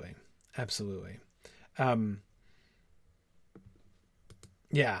 Absolutely.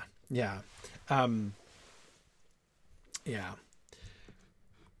 Yeah.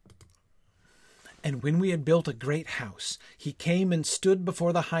 And when we had built a great house, he came and stood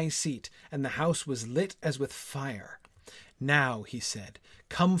before the high seat, and the house was lit as with fire. Now, he said,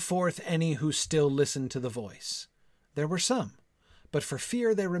 come forth any who still listen to the voice. There were some, but for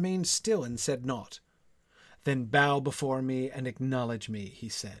fear they remained still and said naught. Then bow before me and acknowledge me, he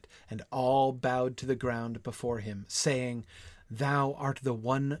said, and all bowed to the ground before him, saying, Thou art the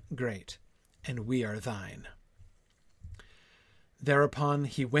one great, and we are thine. Thereupon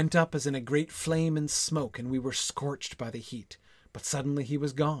he went up as in a great flame and smoke, and we were scorched by the heat. But suddenly he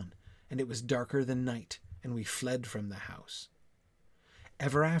was gone, and it was darker than night, and we fled from the house.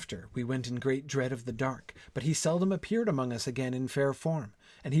 Ever after we went in great dread of the dark, but he seldom appeared among us again in fair form,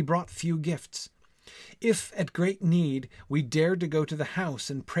 and he brought few gifts. If at great need we dared to go to the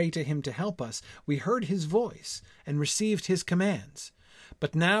house and pray to him to help us, we heard his voice and received his commands.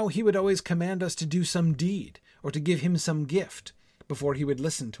 But now he would always command us to do some deed, or to give him some gift, before he would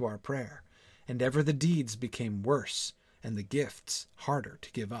listen to our prayer. And ever the deeds became worse, and the gifts harder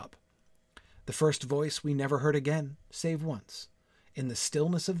to give up. The first voice we never heard again, save once. In the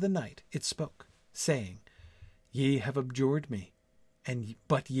stillness of the night it spoke, saying, Ye have abjured me,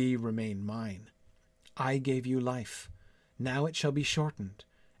 but ye remain mine. I gave you life. Now it shall be shortened,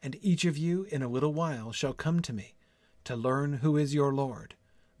 and each of you in a little while shall come to me, to learn who is your Lord,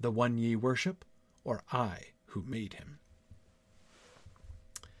 the one ye worship, or I who made him.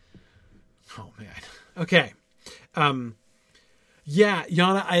 Oh, man. Okay. Yeah,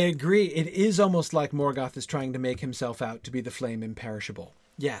 Yana, I agree. It is almost like Morgoth is trying to make himself out to be the flame imperishable.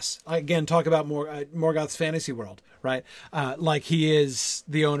 Yes. Again, talk about Morgoth's fantasy world, right? Like he is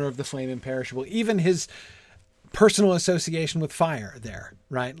the owner of the flame imperishable. Even his personal association with fire there,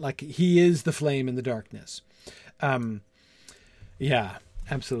 right? Like he is the flame in the darkness. Yeah,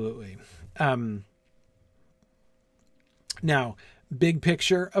 absolutely. Now, big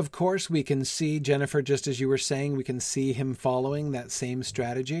picture, of course, we can see, Jennifer, just as you were saying, we can see him following that same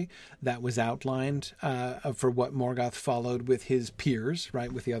strategy that was outlined for what Morgoth followed with his peers,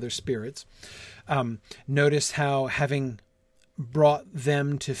 right, with the other spirits. Notice how, having brought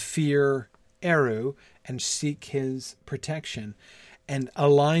them to fear Eru and seek his protection and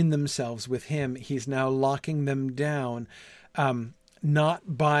align themselves with him, he's now locking them down,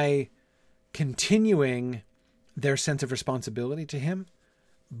 not by continuing their sense of responsibility to him,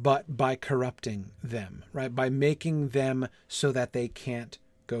 but by corrupting them, right? By making them so that they can't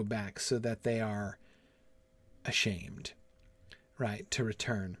go back, so that they are ashamed, right? To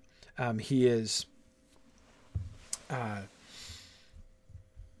return.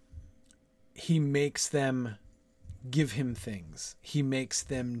 He makes them give him things. He makes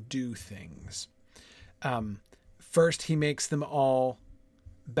them do things. First, he makes them all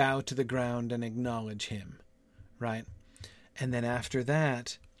bow to the ground and acknowledge him. Right? And then after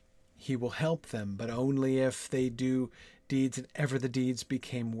that, he will help them, but only if they do deeds and ever the deeds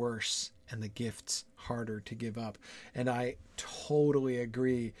became worse and the gifts harder to give up. And I totally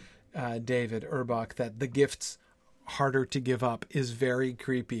agree, David Urbach, that the gifts harder to give up is very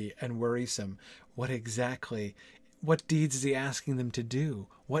creepy and worrisome. What deeds is he asking them to do?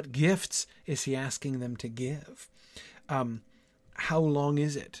 What gifts is he asking them to give? How long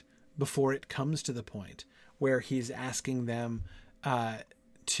is it before it comes to the point where he's asking them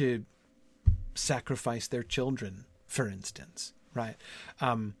to sacrifice their children, for instance, right?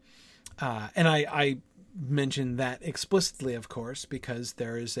 And I mention that explicitly, of course, because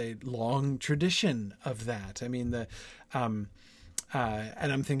there is a long tradition of that. I mean, and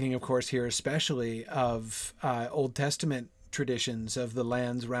I'm thinking, of course, here especially of Old Testament traditions of the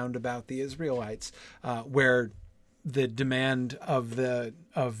lands round about the Israelites, where the demand of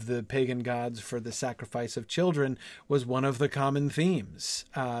the pagan gods for the sacrifice of children was one of the common themes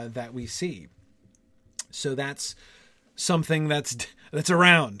that we see. So that's something that's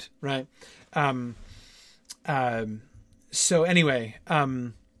around, right? So anyway,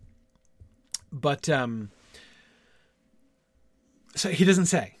 so he doesn't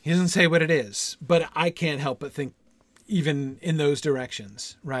say what it is, but I can't help but think even in those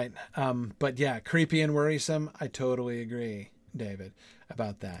directions, right? But yeah, creepy and worrisome. I totally agree, David,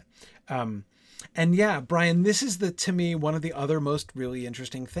 about that. And yeah, Brian, this is to me, one of the other most really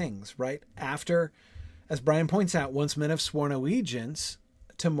interesting things, right? After, as Brian points out, once men have sworn allegiance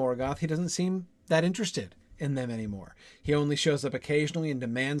to Morgoth, he doesn't seem that interested in them anymore. He only shows up occasionally and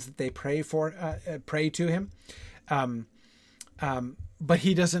demands that they pray to him. But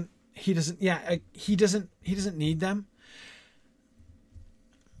he doesn't need them.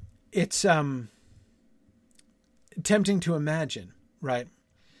 It's tempting to imagine, right?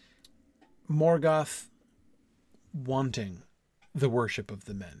 Morgoth wanting the worship of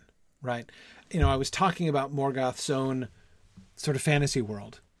the men, right? I was talking about Morgoth's own sort of fantasy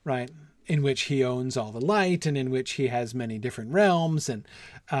world, right? In which he owns all the light and in which he has many different realms and,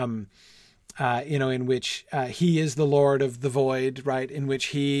 in which he is the Lord of the Void, right? In which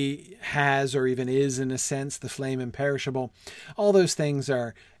he has, or even is in a sense, the flame imperishable. All those things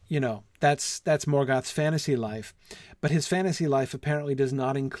are, that's Morgoth's fantasy life. But his fantasy life apparently does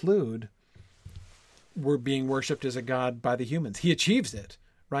not include being worshipped as a god by the humans. He achieves it,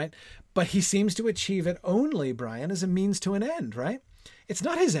 right? But he seems to achieve it only, Brian, as a means to an end, right? It's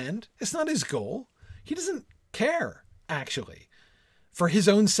not his end. It's not his goal. He doesn't care, actually, for his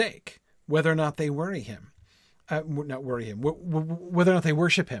own sake, whether or not they whether or not they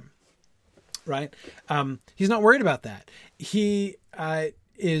worship him, right? He's not worried about that. He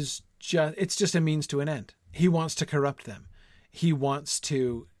it's just a means to an end. He wants to corrupt them. He wants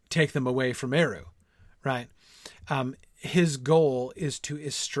to take them away from Eru, right? His goal is to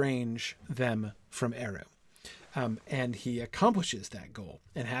estrange them from Eru. And he accomplishes that goal.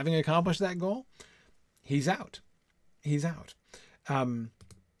 And having accomplished that goal, he's out. He's out.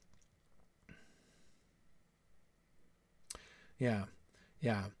 Yeah.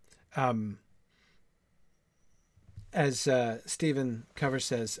 As Stephen Cover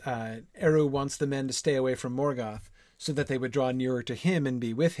says, Eru wants the men to stay away from Morgoth so that they would draw nearer to him and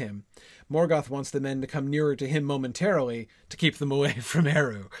be with him. Morgoth wants the men to come nearer to him momentarily to keep them away from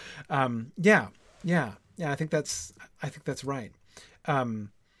Eru. Yeah, I think that's right.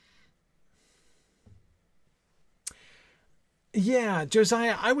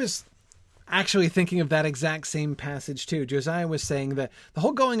 Josiah, I was actually thinking of that exact same passage too. Josiah was saying that the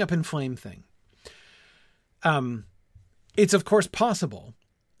whole going up in flame thing, it's of course possible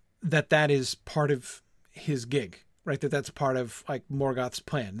that is part of his gig, right? That's part of like Morgoth's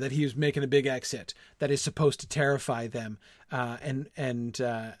plan, that he was making a big exit that is supposed to terrify them, and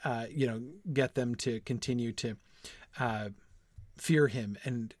get them to continue to fear him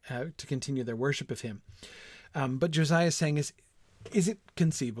and to continue their worship of him. But Josiah is saying, is it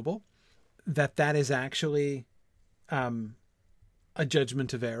conceivable that is actually a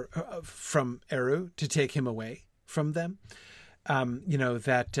judgment of from Eru to take him away from them?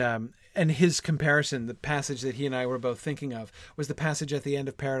 And his comparison, the passage that he and I were both thinking of, was the passage at the end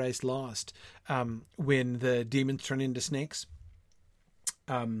of Paradise Lost, when the demons turn into snakes.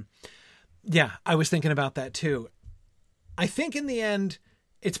 I was thinking about that too. I think in the end,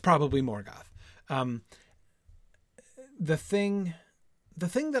 it's probably Morgoth. The thing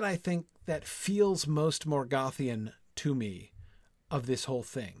that I think that feels most Morgothian to me of this whole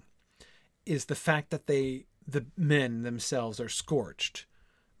thing is the fact that the men themselves are scorched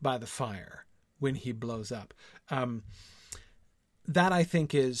by the fire when he blows up. That I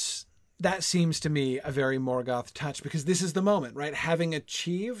think that seems to me a very Morgoth touch, because this is the moment, right? Having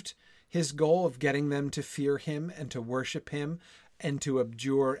achieved his goal of getting them to fear him and to worship him and to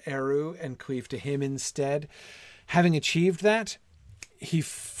abjure Eru and cleave to him instead. Having achieved that, he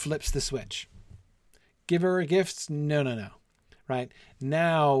flips the switch. Give her gifts? No. Right?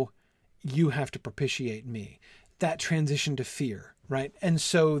 Now you have to propitiate me. That transition to fear, right? And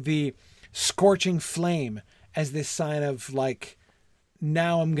so the scorching flame as this sign of like,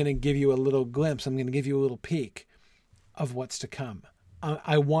 now I'm going to give you a little glimpse. I'm going to give you a little peek of what's to come.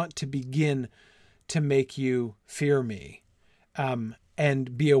 I want to begin to make you fear me,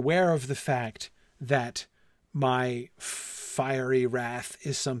 and be aware of the fact that my fiery wrath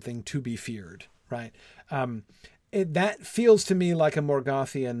is something to be feared, right? That feels to me like a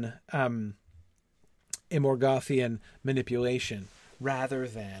Morgothian manipulation rather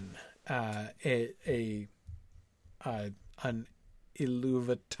than an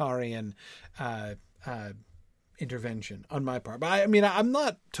Iluvatarian intervention on my part. But I mean, I'm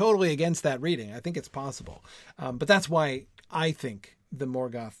not totally against that reading. I think it's possible. But that's why I think the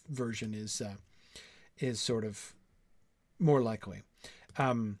Morgoth version is sort of more likely.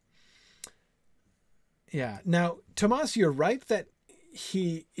 Now, Tomas, you're right that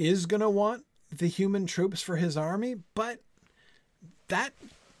he is going to want the human troops for his army, but that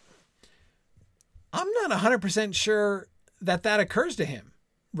I'm not 100% sure that occurs to him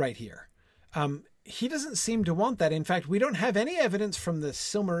right here. He doesn't seem to want that. In fact, we don't have any evidence from the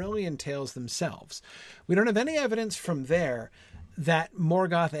Silmarillion tales themselves. We don't have any evidence from there that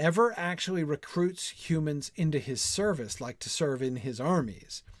Morgoth ever actually recruits humans into his service, like to serve in his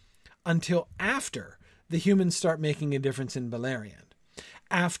armies, until after the humans start making a difference in Beleriand.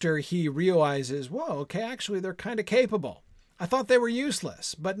 After he realizes, whoa, okay, actually they're kind of capable. I thought they were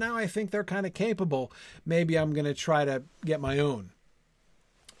useless, but now I think they're kind of capable. Maybe I'm going to try to get my own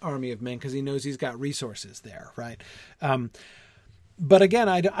army of men, because he knows he's got resources there, right? But again,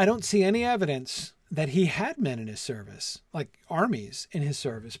 I don't see any evidence that he had men in his service, like armies in his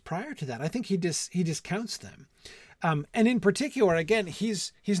service prior to that. I think he discounts them. And in particular, again,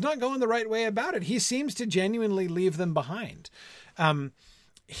 he's not going the right way about it. He seems to genuinely leave them behind.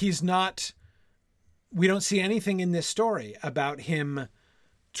 We don't see anything in this story about him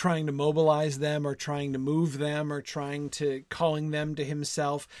trying to mobilize them or trying to move them or calling them to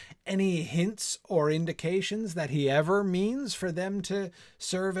himself. Any hints or indications that he ever means for them to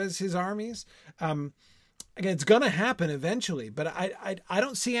serve as his armies? Again, it's going to happen eventually, but I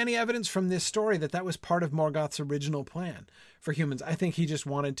don't see any evidence from this story that was part of Morgoth's original plan for humans. I think he just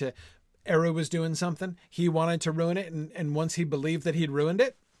wanted to, Eru was doing something. He wanted to ruin it. And once he believed that he'd ruined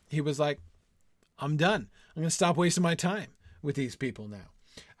it, he was like, I'm done. I'm going to stop wasting my time with these people now.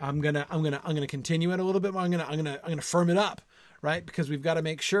 I'm going to continue it a little bit more. I'm going to firm it up, right? Because we've got to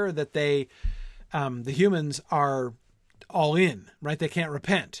make sure that the humans are all in, right? They can't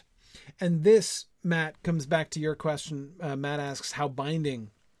repent. And this, Matt, comes back to your question. Matt asks, how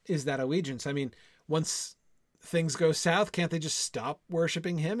binding is that allegiance? I mean, once things go south, can't they just stop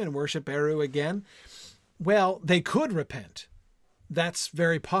worshiping him and worship Eru again? Well, they could repent. That's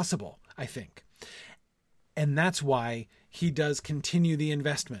very possible, I think. And that's why he does continue the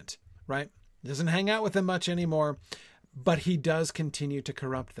investment, right? Doesn't hang out with them much anymore, but he does continue to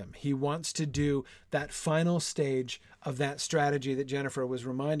corrupt them. He wants to do that final stage of that strategy that Jennifer was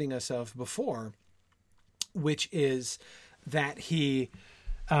reminding us of before, which is that he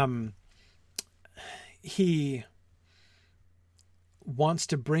wants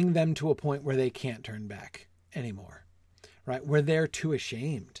to bring them to a point where they can't turn back anymore, right? Where they're too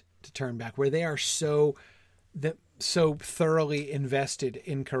ashamed to turn back, where they are so thoroughly invested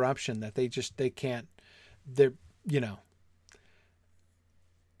in corruption that they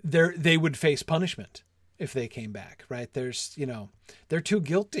would face punishment if they came back, right? They're too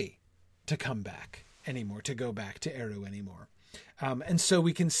guilty to come back anymore, to go back to Eru anymore. And so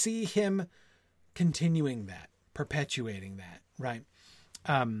we can see him continuing that, perpetuating that, right?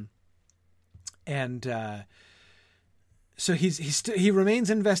 So he remains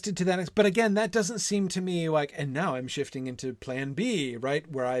invested to that. But again, that doesn't seem to me like, and now I'm shifting into plan B, right?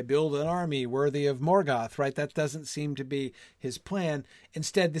 Where I build an army worthy of Morgoth, right? That doesn't seem to be his plan.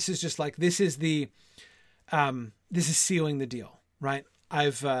 Instead, this is just like, this is sealing the deal, right?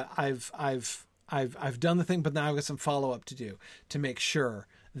 I've done the thing, but now I've got some follow up to do to make sure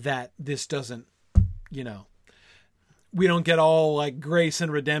that this doesn't, we don't get all like grace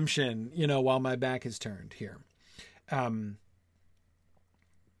and redemption, while my back is turned here.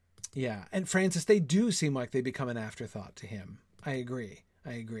 Yeah. And Francis, they do seem like they become an afterthought to him. I agree.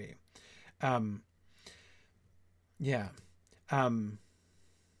 Yeah. Yeah.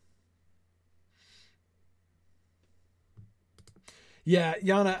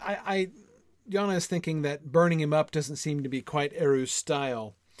 Yana is thinking that burning him up doesn't seem to be quite Eru's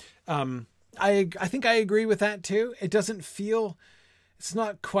style. I think I agree with that too. It doesn't feel, it's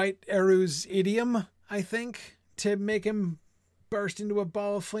not quite Eru's idiom, I think, to make him burst into a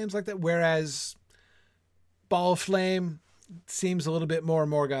ball of flames like that. Whereas ball of flame seems a little bit more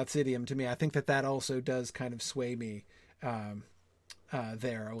Morgoth's idiom to me. I think that also does kind of sway me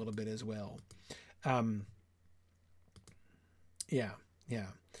there a little bit as well. Yeah.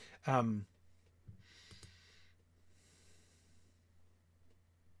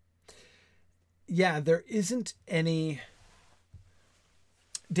 Yeah, there isn't any...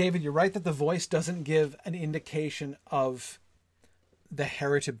 David, you're right that the voice doesn't give an indication of the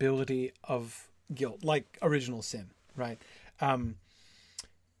heritability of guilt, like original sin, right?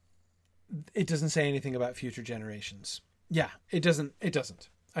 It doesn't say anything about future generations. Yeah, it doesn't.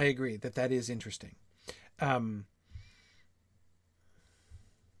 I agree that is interesting.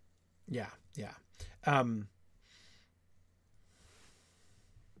 Yeah.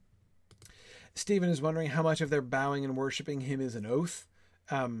 Stephen is wondering how much of their bowing and worshiping him is an oath.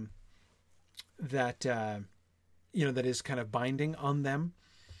 That is kind of binding on them.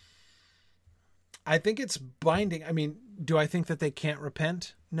 I think it's binding. I mean, do I think that they can't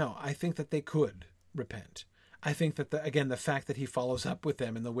repent? No, I think that they could repent. I think that the fact that he follows up with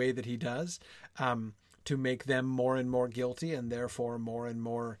them in the way that he does, to make them more and more guilty and therefore more and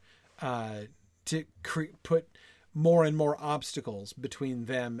more, put more and more obstacles between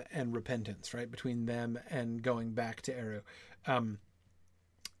them and repentance, right? Between them and going back to Eru.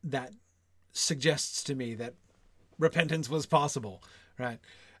 That suggests to me that repentance was possible, right?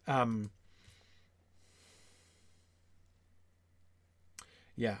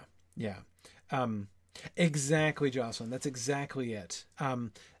 Yeah. Exactly, Jocelyn. That's exactly it.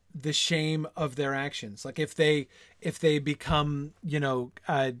 the shame of their actions. Like if they become,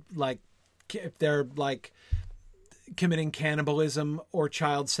 like if they're like committing cannibalism or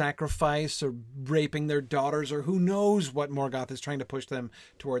child sacrifice or raping their daughters, or who knows what Morgoth is trying to push them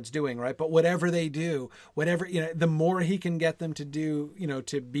towards doing, right? But whatever they do, whatever, the more he can get them to do,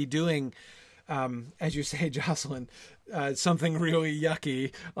 to be doing, as you say, Jocelyn, something really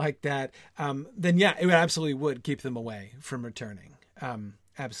yucky like that, then yeah, it absolutely would keep them away from returning.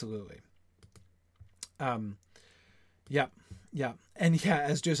 Absolutely. Yeah. Yeah. And yeah,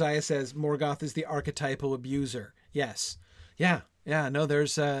 as Josiah says, Morgoth is the archetypal abuser. Yes. Yeah. Yeah. No,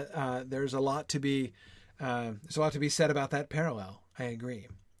 there's a lot to be, said about that parallel. I agree.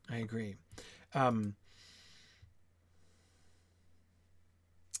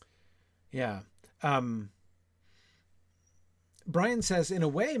 Yeah. Brian says, in a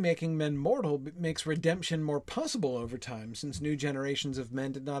way, making men mortal makes redemption more possible over time, since new generations of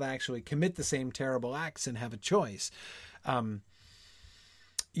men did not actually commit the same terrible acts and have a choice.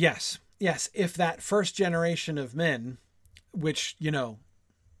 Yes. If that first generation of men, which,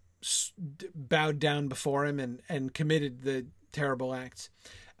 bowed down before him and committed the terrible acts,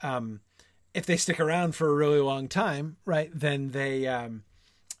 if they stick around for a really long time, right, then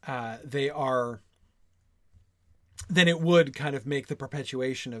then it would kind of make the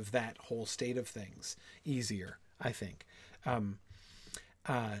perpetuation of that whole state of things easier, I think.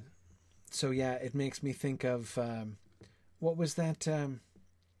 So yeah, it makes me think of, what was that?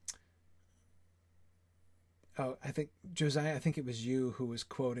 I think, Josiah, I think it was you who was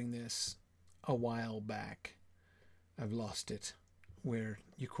quoting this a while back. I've lost it where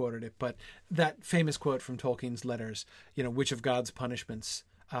you quoted it, but that famous quote from Tolkien's letters, which of God's punishments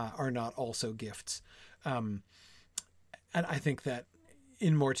are not also gifts. And I think that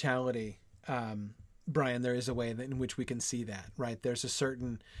in mortality, Brian, there is a way in which we can see that, right? There's a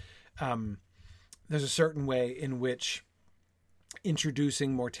certain way in which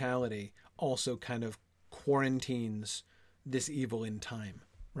introducing mortality also kind of quarantines this evil in time,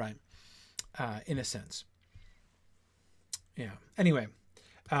 right? In a sense. Yeah. Anyway,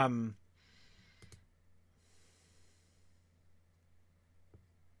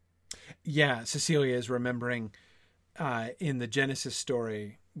 yeah, Cecilia is remembering in the Genesis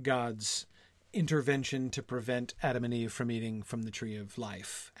story, God's intervention to prevent Adam and Eve from eating from the tree of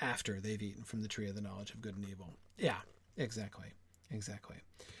life after they've eaten from the tree of the knowledge of good and evil. Yeah, exactly.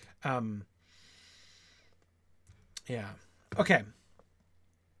 Yeah. Okay.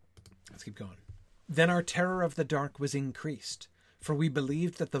 Let's keep going. Then our terror of the dark was increased, for we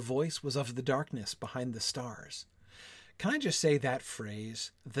believed that the voice was of the darkness behind the stars. Can I just say that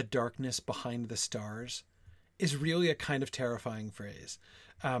phrase, the darkness behind the stars, is really a kind of terrifying phrase.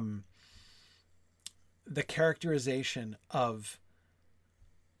 The characterization of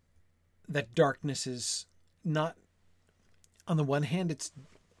that darkness is not, on the one hand, it's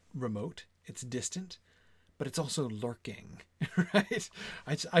remote, it's distant, but it's also lurking, right?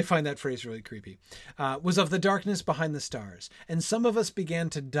 I find that phrase really creepy. Was of the darkness behind the stars, and some of us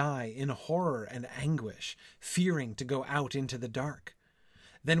began to die in horror and anguish, fearing to go out into the dark.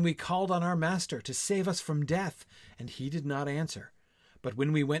 Then we called on our master to save us from death, and he did not answer. But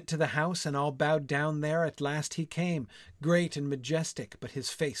when we went to the house and all bowed down there, at last he came, great and majestic, but his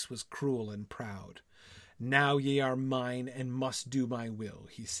face was cruel and proud. Now ye are mine and must do my will,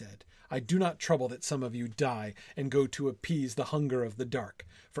 he said. I do not trouble that some of you die and go to appease the hunger of the dark,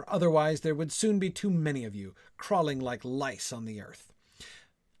 for otherwise there would soon be too many of you, crawling like lice on the earth.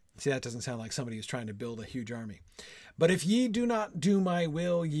 See, that doesn't sound like somebody who's trying to build a huge army. But if ye do not do my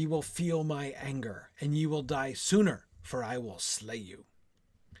will, ye will feel my anger, and ye will die sooner, for I will slay you.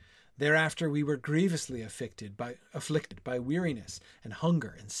 Thereafter we were grievously afflicted by weariness and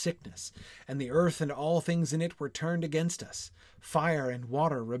hunger and sickness, and the earth and all things in it were turned against us. Fire and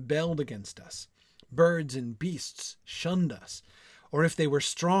water rebelled against us. Birds and beasts shunned us, or if they were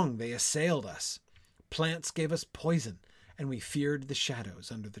strong, they assailed us. Plants gave us poison, and we feared the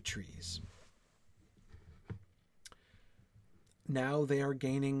shadows under the trees. Now they are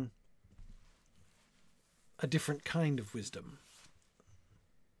gaining a different kind of wisdom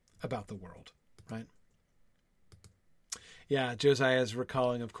about the world, right? Yeah, Josiah is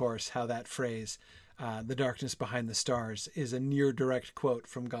recalling, of course, how that phrase, the darkness behind the stars, is a near direct quote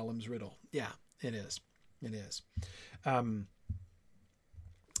from Gollum's riddle. Yeah, it is. It is. And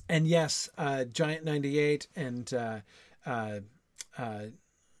yes, Giant 98 and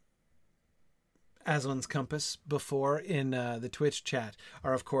Aslan's Compass before in the Twitch chat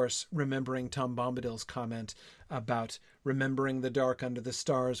are, of course, remembering Tom Bombadil's comment about remembering the dark under the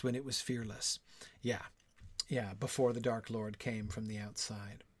stars when it was fearless. Yeah, before the Dark Lord came from the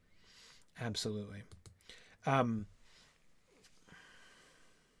outside. Absolutely.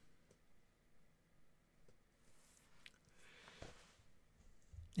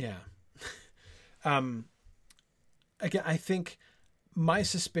 Yeah. Again, I think my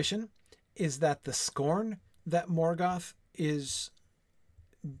suspicion is that the scorn that Morgoth is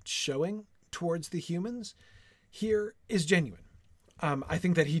showing towards the humans here is genuine. I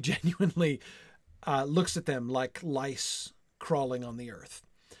think that he genuinely looks at them like lice crawling on the earth,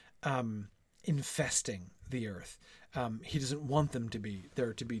 infesting the earth. He doesn't want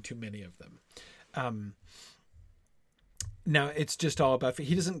there to be too many of them. Now it's just all about,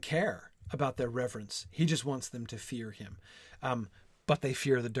 he doesn't care about their reverence. He just wants them to fear him. But they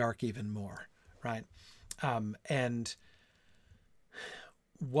fear the dark even more. Right. And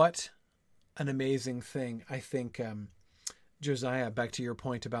what an amazing thing. I think, Josiah, back to your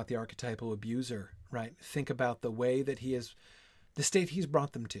point about the archetypal abuser, right? Think about the way that the state he's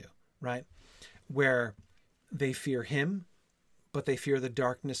brought them to, right? Where they fear him, but they fear the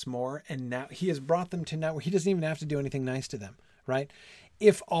darkness more. And now he has brought them to now where he doesn't even have to do anything nice to them, right?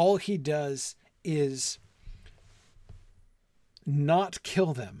 If all he does is not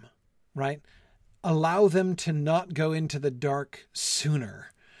kill them, right? Allow them to not go into the dark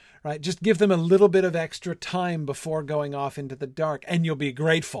sooner, right? Just give them a little bit of extra time before going off into the dark, and you'll be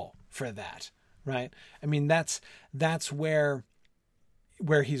grateful for that, right? I mean, that's where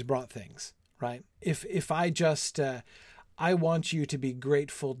he's brought things, right? If I just, I want you to be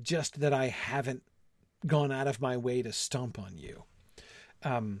grateful just that I haven't gone out of my way to stomp on you.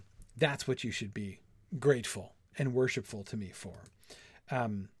 That's what you should be grateful and worshipful to me for.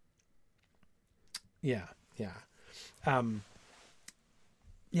 Yeah. I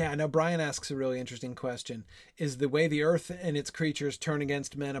know Brian asks a really interesting question. Is the way the earth and its creatures turn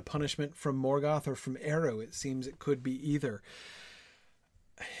against men a punishment from Morgoth or from Eru? It seems it could be either.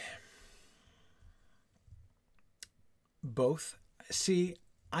 Both. See,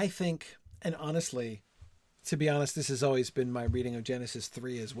 I think, and honestly, to be honest, this has always been my reading of Genesis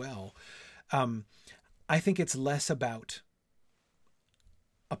 3 as well. I think it's less about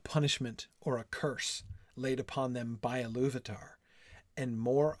a punishment or a curse laid upon them by Iluvatar, and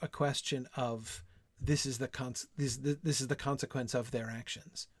more a question of this is the consequence of their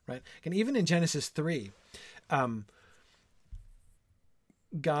actions, right? And even in Genesis 3,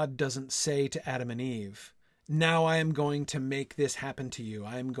 God doesn't say to Adam and Eve, now I am going to make this happen to you.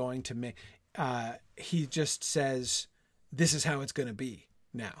 I am going to make, he just says, this is how it's going to be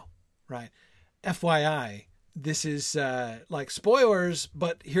now, right? FYI, this is like spoilers,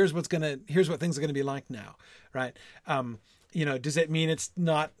 but here's what things are going to be like now, right? Does it mean it's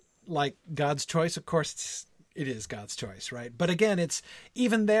not like God's choice? Of course it is God's choice, right? But again, it's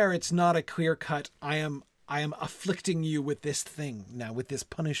not a clear cut, I am afflicting you with this thing now, with this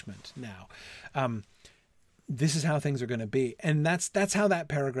punishment now. This is how things are going to be. And that's how that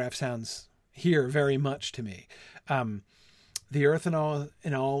paragraph sounds here very much to me. The earth and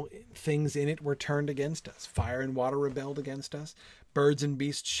all things in it were turned against us. Fire and water rebelled against us. Birds and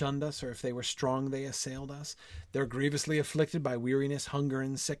beasts shunned us, or if they were strong, they assailed us. They're grievously afflicted by weariness, hunger,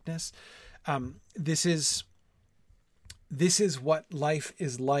 and sickness. This is what life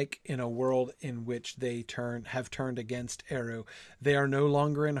is like in a world in which they have turned against Eru. They are no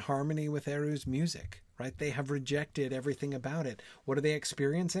longer in harmony with Eru's music, right? They have rejected everything about it. What are they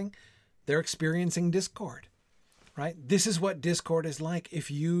experiencing? They're experiencing discord, right? This is what discord is like.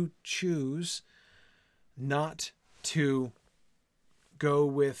 If you choose not to go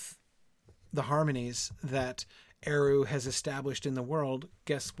with the harmonies that Eru has established in the world,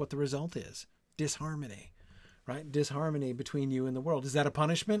 guess what the result is? Disharmony, right? Disharmony between you and the world. Is that a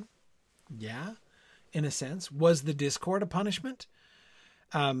punishment? Yeah, in a sense. Was the discord a punishment?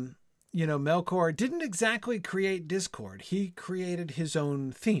 Melkor didn't exactly create discord. He created his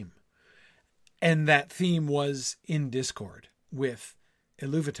own theme. And that theme was in discord with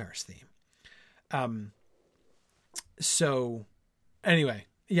Iluvatar's theme. So anyway,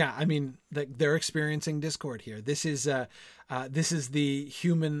 yeah, I mean, they're experiencing discord here. This is the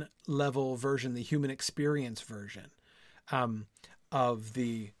human level version, the human experience version, of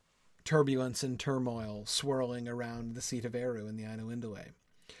the turbulence and turmoil swirling around the seat of Eru in the Aino Indole.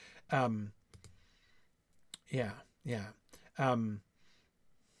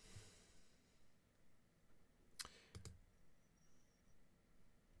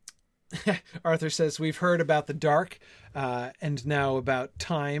 Arthur says, we've heard about the dark, and now about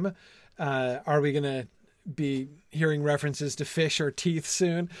time. Are we going to be hearing references to fish or teeth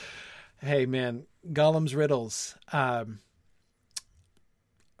soon? Hey man, Gollum's riddles,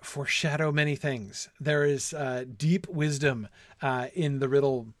 foreshadow many things. There is, deep wisdom, in the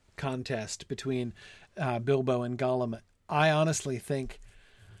riddle contest between Bilbo and Gollum. I honestly think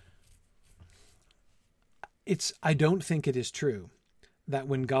I don't think it is true that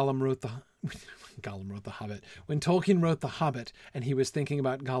when Gollum wrote the Hobbit, when Tolkien wrote the Hobbit and he was thinking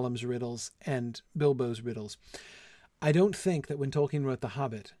about Gollum's riddles and Bilbo's riddles, I don't think that when Tolkien wrote the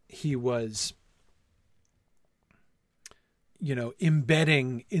Hobbit, he was,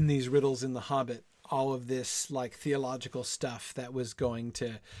 embedding in these riddles in the Hobbit all of this like theological stuff that was going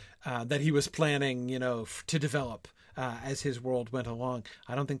to, that he was planning, to develop as his world went along.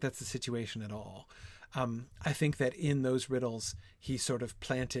 I don't think that's the situation at all. I think that in those riddles, he sort of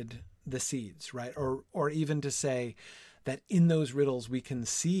planted the seeds, right? Or even to say that in those riddles, we can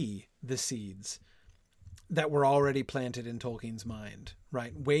see the seeds that were already planted in Tolkien's mind,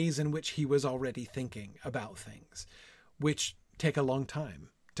 right? Ways in which he was already thinking about things, which take a long time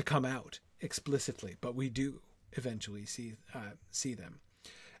to come out explicitly, but we do eventually see them.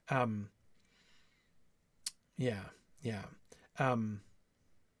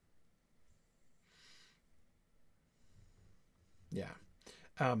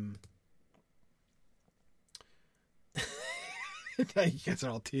 You guys are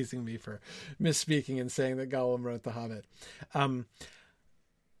all teasing me for misspeaking and saying that Gollum wrote The Hobbit.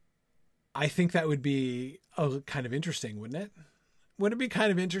 I think that would be kind of interesting, wouldn't it? Would it be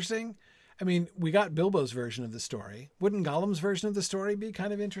kind of interesting? I mean, we got Bilbo's version of the story. Wouldn't Gollum's version of the story be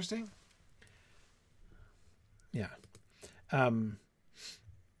kind of interesting? Yeah.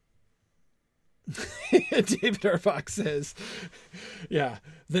 David Arfox says, yeah,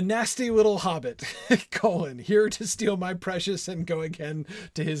 the nasty little hobbit, here to steal my precious and go again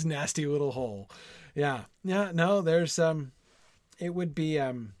to his nasty little hole. Yeah. No, there's, it would be,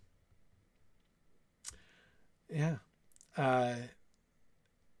 it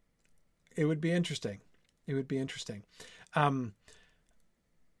would be interesting.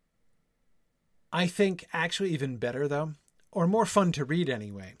 I think actually even better though, or more fun to read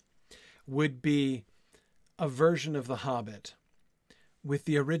anyway, would be a version of The Hobbit with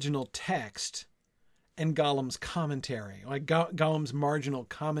the original text and Gollum's commentary, like Gollum's marginal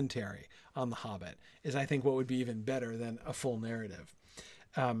commentary on The Hobbit is, I think, what would be even better than a full narrative.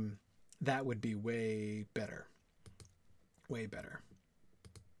 That would be way better. Way better.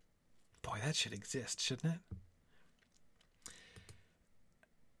 Boy, that should exist, shouldn't it?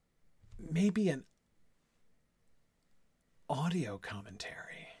 Maybe an audio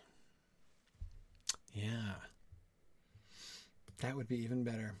commentary. Yeah. That would be even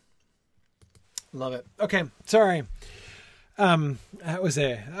better. Love it. Okay, sorry. That was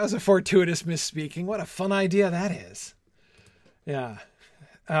a fortuitous misspeaking. What a fun idea that is. Yeah.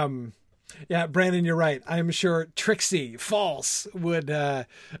 Yeah, Brandon, you're right. I'm sure Trixie, false, would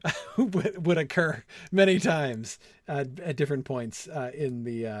occur many times at different points in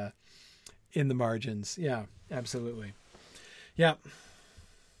the margins. Yeah, absolutely. Yeah.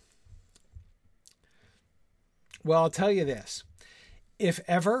 Well, I'll tell you this. If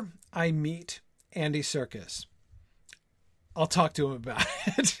ever I meet Andy Serkis, I'll talk to him about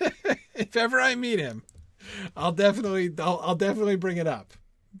it. If ever I meet him, I'll definitely bring it up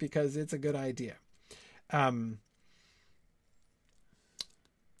because it's a good idea.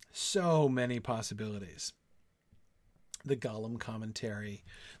 So many possibilities. The Gollum commentary,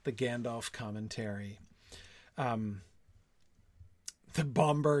 the Gandalf commentary, the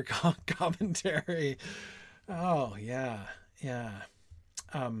Bomber commentary. Oh, yeah.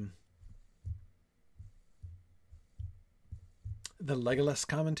 The Legolas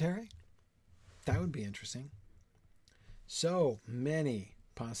commentary. That would be interesting. So many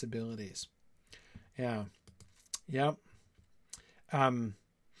possibilities. Yeah. Yep.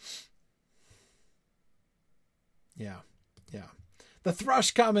 Yeah. The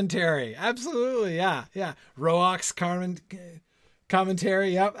Thrush commentary. Absolutely. Yeah. Roak's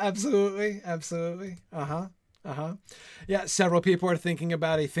commentary. Yep. Absolutely. Yeah. Several people are thinking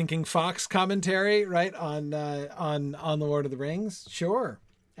about a Thinking Fox commentary, right? On the Lord of the Rings. Sure.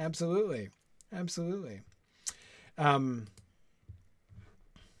 Absolutely.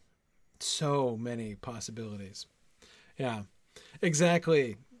 So many possibilities. Yeah,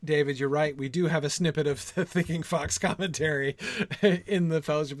 exactly. David, you're right. We do have a snippet of the Thinking Fox commentary in the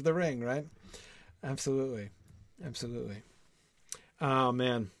Fellowship of the Ring, right? Absolutely. Oh,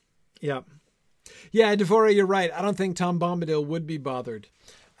 man. Yep. Yeah, Devora, you're right. I don't think Tom Bombadil would be bothered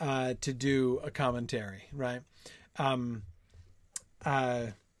to do a commentary, right?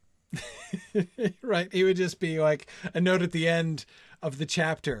 Right. He would just be like a note at the end of the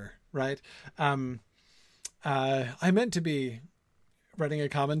chapter, right? I meant to be writing a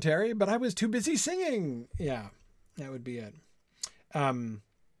commentary, but I was too busy singing. Yeah, that would be it.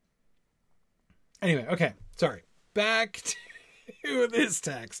 Anyway, okay, sorry. Back to this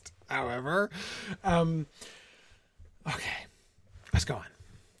text, however. Okay, let's go on.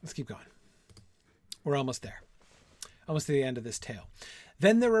 Let's keep going. We're almost there. Almost to the end of this tale.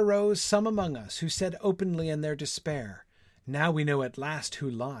 Then there arose some among us who said openly in their despair, "Now we know at last who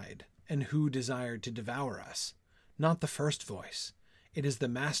lied, and who desired to devour us. Not the first voice. It is the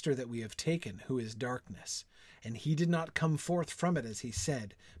master that we have taken, who is darkness. And he did not come forth from it as he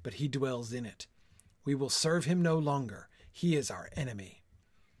said, but he dwells in it. We will serve him no longer. He is our enemy."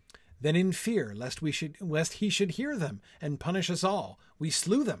 Then in fear, lest he should hear them and punish us all, we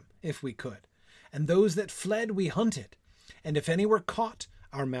slew them, if we could. And those that fled we hunted. And if any were caught,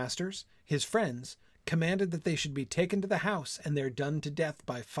 our masters, his friends, commanded that they should be taken to the house and there done to death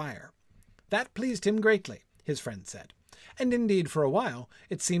by fire. That pleased him greatly, his friends said. And indeed, for a while,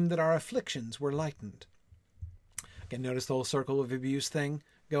 it seemed that our afflictions were lightened. Again, notice the whole circle of abuse thing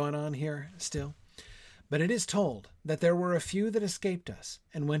going on here still. But it is told that there were a few that escaped us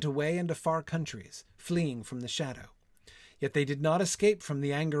and went away into far countries, fleeing from the shadow. Yet they did not escape from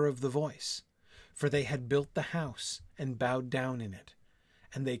the anger of the voice, for they had built the house and bowed down in it.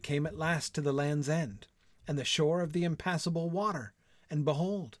 And they came at last to the land's end, and the shore of the impassable water, and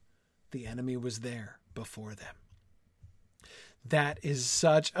behold, the enemy was there before them. That is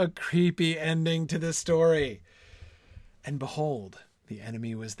such a creepy ending to the story. And behold, the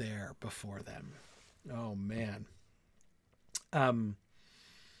enemy was there before them. Oh, man. And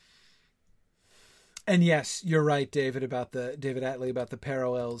yes, you're right, David Atlee, about the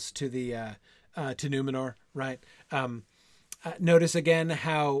parallels to the to Numenor, right? Notice again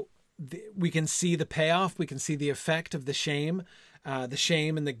how we can see the payoff. We can see the effect of the shame and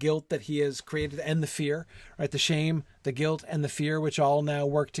the guilt that he has created, and the fear, right? The shame, the guilt, and the fear, which all now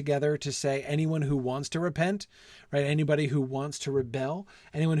work together to say anyone who wants to repent, right? Anybody who wants to rebel,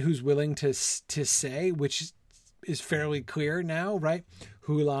 anyone who's willing to say, which is fairly clear now, right?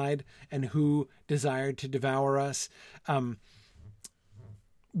 Who lied and who desired to devour us.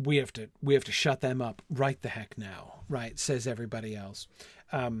 We have to shut them up right the heck now, right? Says everybody else.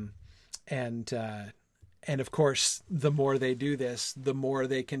 And of course, the more they do this, the more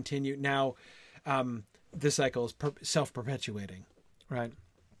they continue. Now, this cycle is self-perpetuating, right?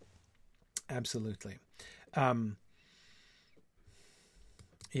 Absolutely.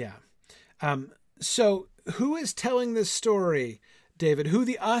 Yeah. So who is telling this story, David? Who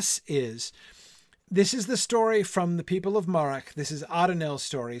the us is? This is the story from the people of Marach. This is Adonel's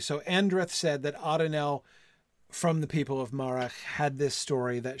story. So Andreth said that Adonel from the people of Marach had this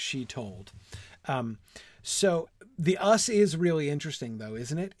story that she told. So the us is really interesting, though,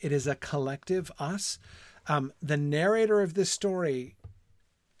 isn't it? It is a collective us. The narrator of this story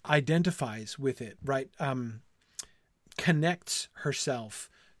identifies with it, right? Connects herself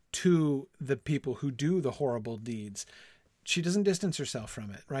to the people who do the horrible deeds. She doesn't distance herself from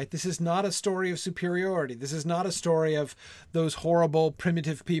it, right? This is not a story of superiority. This is not a story of those horrible,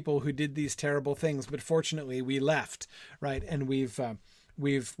 primitive people who did these terrible things. But fortunately, we left, right? And we've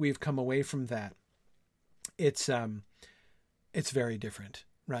come away from that. It's very different,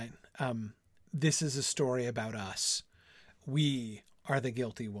 right? This is a story about us. We are the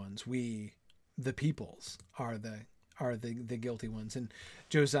guilty ones. We, the peoples, are the guilty ones. And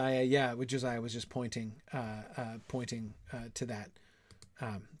Josiah, Josiah was just pointing to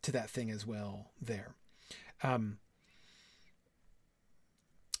that thing as well there.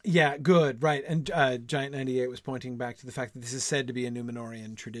 Yeah, good, right. And Giant 98 was pointing back to the fact that this is said to be a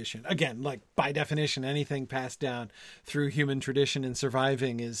Numenorian tradition. Again, like by definition, anything passed down through human tradition and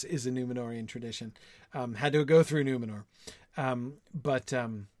surviving is a Numenorian tradition. Had to go through Numenor, but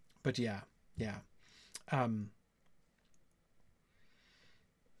yeah.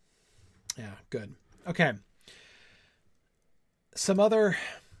 Yeah, good. Okay. Some other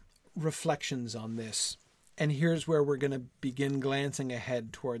reflections on this. And here's where we're going to begin glancing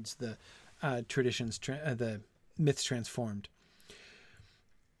ahead towards the the myths transformed.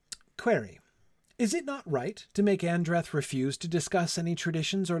 Query. Is it not right to make Andreth refuse to discuss any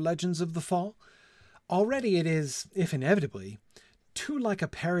traditions or legends of the fall? Already it is, if inevitably, too like a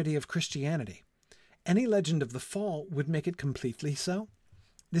parody of Christianity. Any legend of the fall would make it completely so.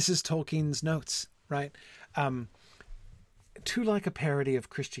 This is Tolkien's notes, right? Too like a parody of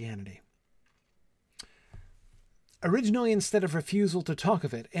Christianity. Originally, instead of refusal to talk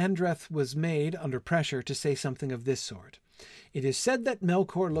of it, Andreth was made, under pressure, to say something of this sort. It is said that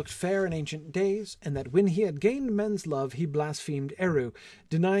Melkor looked fair in ancient days, and that when he had gained men's love, he blasphemed Eru,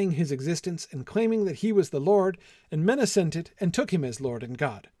 denying his existence and claiming that he was the Lord, and men assented and took him as Lord and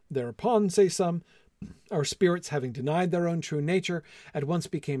God. Thereupon, say some, Our spirits, having denied their own true nature, at once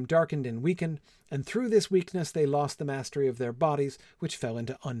became darkened and weakened, and through this weakness they lost the mastery of their bodies, which fell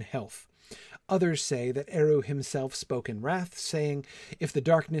into unhealth. Others say that Eru himself spoke in wrath, saying, If the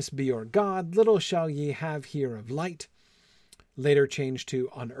darkness be your God, little shall ye have here of light. Later changed to,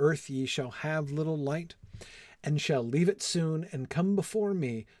 On earth ye shall have little light, and shall leave it soon, and come before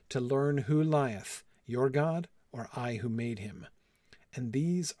me to learn who lieth, your God, or I who made him. And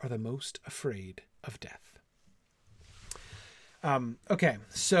these are the most afraid of death. Okay,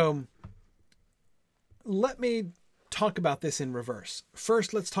 so let me talk about this in reverse.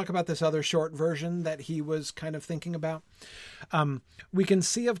 First, let's talk about this other short version that he was kind of thinking about. We can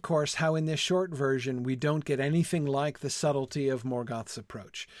see, of course, how in this short version we don't get anything like the subtlety of Morgoth's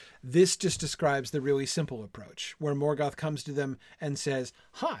approach. This just describes the really simple approach, where Morgoth comes to them and says,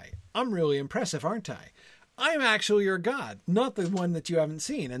 Hi, I'm really impressive, aren't I? I'm actually your god, not the one that you haven't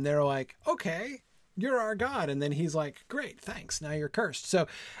seen. And they're like, okay, you're our god. And then he's like, great, thanks. Now you're cursed. So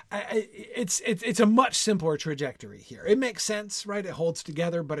it's a much simpler trajectory here. It makes sense, right? It holds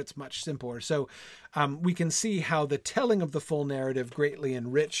together, but it's much simpler. So we can see how the telling of the full narrative greatly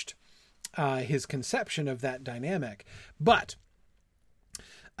enriched his conception of that dynamic. But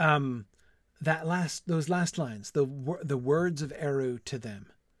those last lines, the words of Eru to them,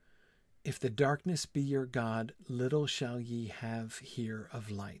 If the darkness be your God, little shall ye have here of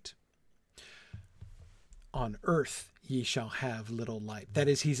light. On earth ye shall have little light. That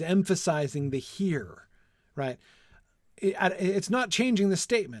is, he's emphasizing the here, right? It's not changing the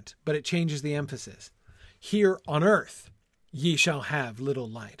statement, but it changes the emphasis. Here on earth ye shall have little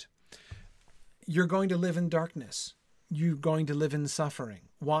light. You're going to live in darkness. You're going to live in suffering.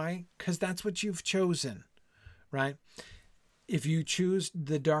 Why? Because that's what you've chosen, right? If you choose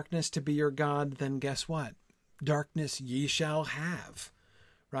the darkness to be your God, then guess what? Darkness ye shall have,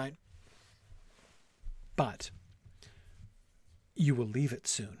 right? But you will leave it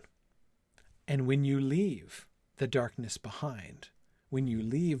soon. And when you leave the darkness behind, when you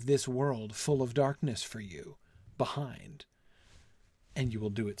leave this world full of darkness for you behind, and you will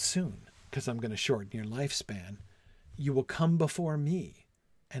do it soon, because I'm going to shorten your lifespan, you will come before me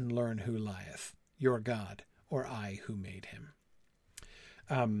and learn who lieth, your God, or I who made him.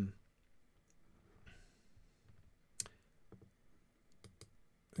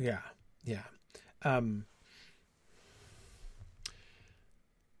 Yeah.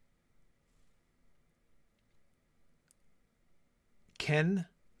 Can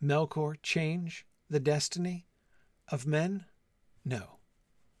Melkor change the destiny of men? No.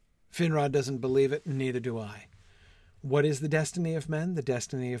 Finrod doesn't believe it, and neither do I. What is the destiny of men? The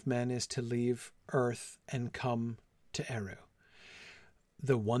destiny of men is to leave Earth and come to Eru.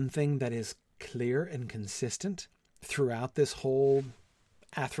 The one thing that is clear and consistent throughout this whole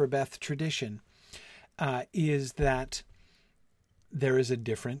Athrabeth tradition is that there is a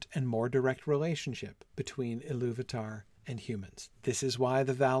different and more direct relationship between Iluvatar and humans. This is why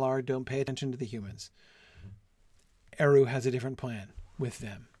the Valar don't pay attention to the humans. Eru has a different plan with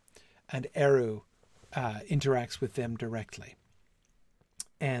them, and Eru interacts with them directly.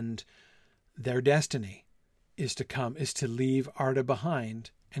 And their destiny is to leave Arda behind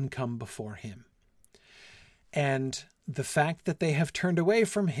and come before him. And the fact that they have turned away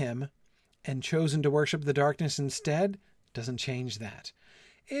from him and chosen to worship the darkness instead doesn't change that.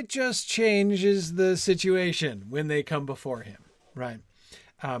 It just changes the situation when they come before him, right?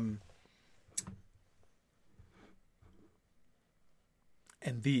 And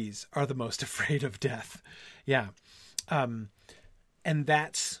these are the most afraid of death. Yeah. And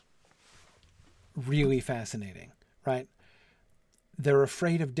that's really fascinating, right? They're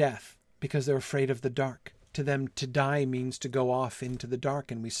afraid of death because they're afraid of the dark. To them, to die means to go off into the dark,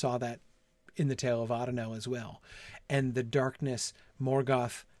 and we saw that in the Tale of Adonel as well. And the darkness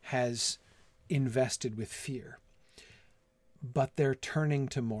Morgoth has invested with fear. But their turning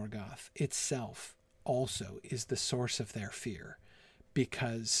to Morgoth itself also is the source of their fear,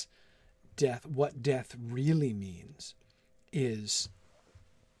 because what death really means is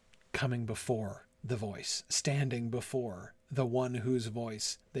coming before the voice, standing before the one whose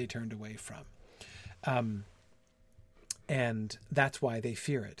voice they turned away from. And that's why they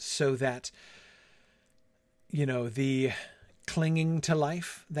fear it. So that, the clinging to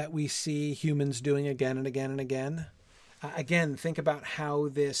life that we see humans doing again and again and again. Again, think about how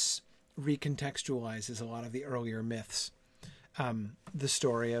this recontextualizes a lot of the earlier myths. The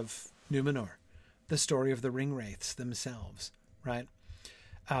story of Numenor, the story of the Ringwraiths themselves, right?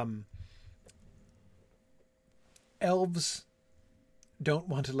 Elves don't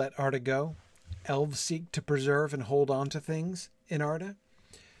want to let Arda go. Elves seek to preserve and hold on to things in Arda.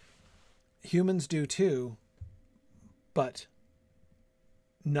 humans do too, but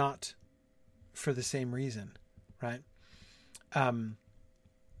not for the same reason, right?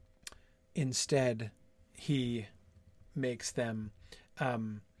 Instead, he makes them,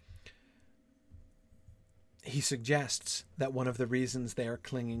 he suggests that one of the reasons they are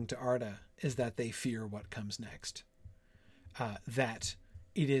clinging to Arda is that they fear what comes next. That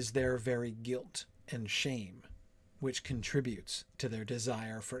it is their very guilt and shame which contributes to their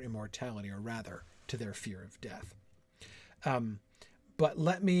desire for immortality, or rather, to their fear of death. But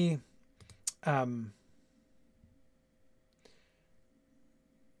let me...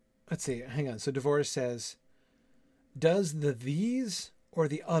 let's see, hang on. So Devorah says, does the these or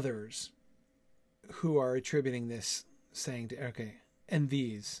the others who are attributing this saying to, okay, and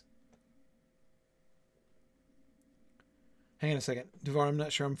these. Hang on a second. Devorah, I'm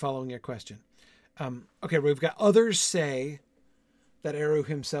not sure I'm following your question. Okay, we've got others say that Eru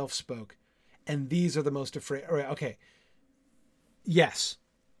himself spoke, and these are the most afraid. All right, okay. Yes.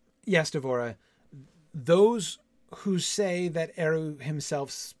 Yes, Devorah. Those who say that Eru himself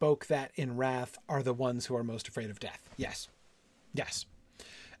spoke that in wrath are the ones who are most afraid of death. Yes. Yes.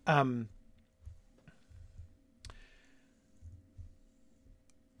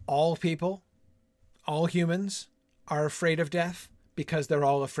 All people, all humans are afraid of death because they're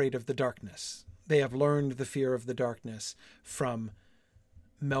all afraid of the darkness. They have learned the fear of the darkness from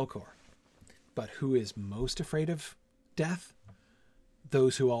Melkor. But who is most afraid of death?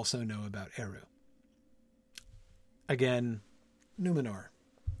 Those who also know about Eru. Again, Numenor,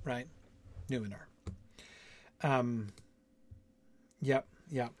 right? Numenor. Yep.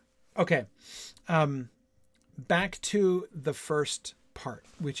 Okay. Back to the first part,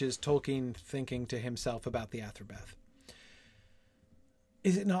 which is Tolkien thinking to himself about the Athrobeth.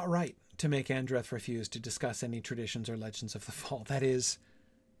 Is it not right to make Andreth refuse to discuss any traditions or legends of the fall? That is,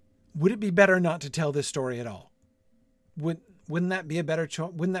 would it be better not to tell this story at all? Wouldn't that be a better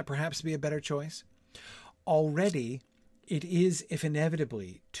choice? Wouldn't that perhaps be a better choice? Already, it is, if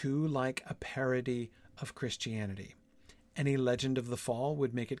inevitably, too like a parody of Christianity. Any legend of the fall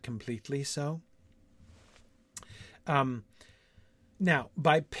would make it completely so. Now,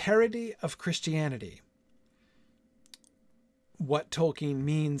 by parody of Christianity, what Tolkien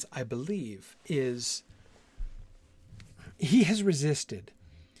means, I believe, is he has resisted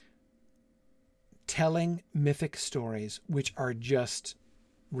telling mythic stories which are just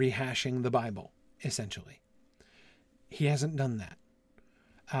rehashing the Bible, essentially. He hasn't done that.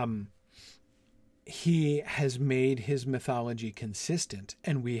 He has made his mythology consistent,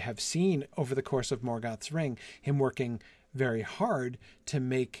 and we have seen over the course of Morgoth's Ring him working very hard to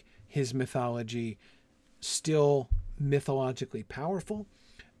make his mythology still mythologically powerful,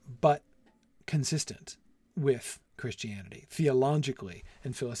 but consistent with Christianity, theologically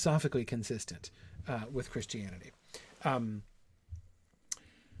and philosophically consistent with Christianity.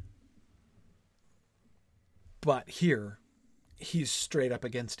 But here, he's straight up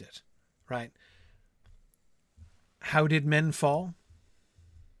against it, right? How did men fall?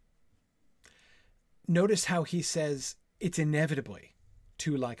 Notice how he says it's inevitably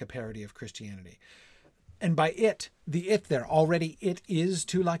too like a parody of Christianity. And by it, the it there, already it is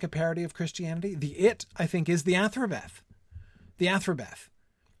too like a parody of Christianity. The it, I think, is the Athrobeth. The Athrobeth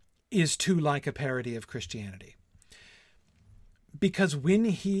is too like a parody of Christianity. Because when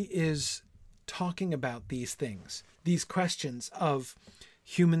he is talking about these things, these questions of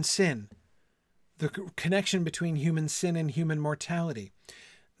human sin, the connection between human sin and human mortality,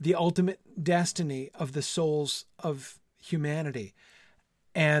 the ultimate destiny of the souls of humanity,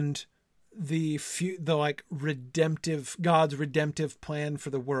 and the like redemptive, God's redemptive plan for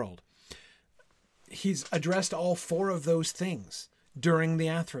the world. He's addressed all four of those things during the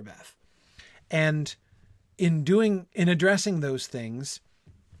Athrobeth. And in addressing those things,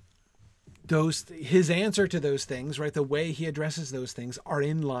 his answer to those things, right, the way he addresses those things are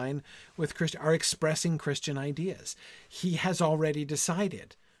in line with are expressing Christian ideas. He has already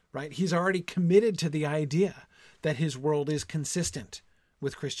decided, right? He's already committed to the idea that his world is consistent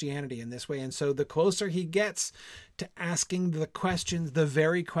with Christianity in this way. And so the closer he gets to asking the questions, the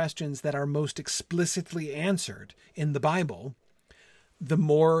very questions that are most explicitly answered in the Bible, the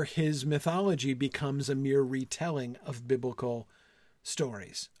more his mythology becomes a mere retelling of biblical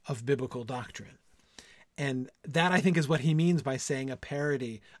stories, of biblical doctrine. And that, I think, is what he means by saying a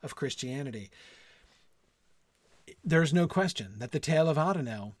parody of Christianity. There's no question that the tale of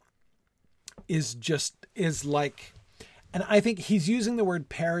Adonel is like, and I think he's using the word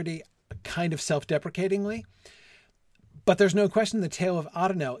parody kind of self-deprecatingly, but there's no question the tale of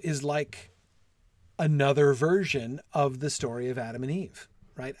Adonel is like another version of the story of Adam and Eve,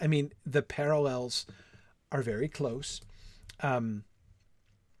 right? I mean, the parallels are very close. But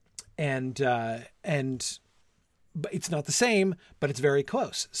it's not the same, but it's very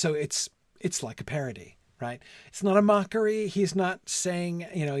close. So it's like a parody, right? It's not a mockery. He's not saying,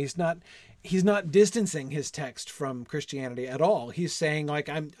 he's not distancing his text from Christianity at all. He's saying, like,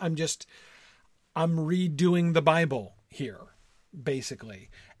 I'm redoing the Bible here, basically.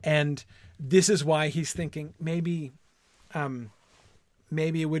 And this is why he's thinking maybe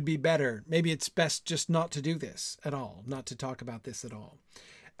it would be better. Maybe it's best just not to do this at all, not to talk about this at all.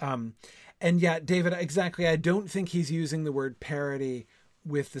 And yet, David, exactly, I don't think he's using the word parody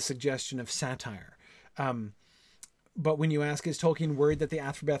with the suggestion of satire. But when you ask, is Tolkien worried that the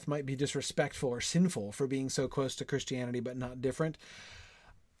Athrobeth might be disrespectful or sinful for being so close to Christianity but not different?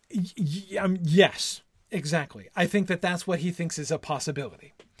 Yes, exactly. I think that's what he thinks is a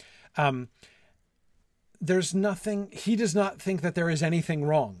possibility. There's nothing, he does not think that there is anything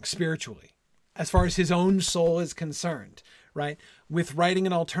wrong spiritually, as far as his own soul is concerned, right? With writing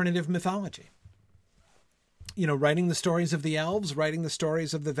an alternative mythology. Writing the stories of the elves, writing the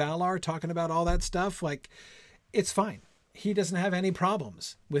stories of the Valar, talking about all that stuff, like, it's fine. He doesn't have any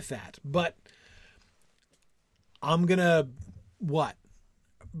problems with that. But I'm going to,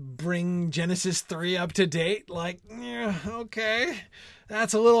 bring Genesis 3 up to date? Like, yeah, okay.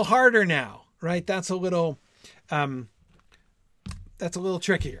 That's a little harder now, right? That's a little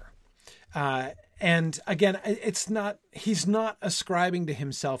trickier. And again, he's not ascribing to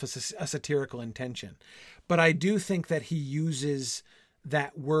himself a satirical intention, but I do think that he uses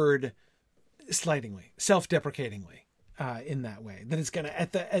that word slightingly, self-deprecatingly, in that way, that it's going to,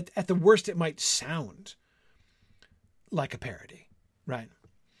 at the worst, it might sound like a parody, right?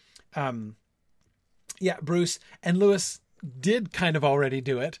 Bruce and Lewis did kind of already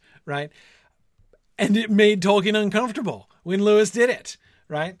do it, right? And it made Tolkien uncomfortable when Lewis did it,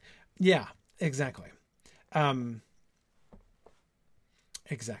 right? Yeah, exactly.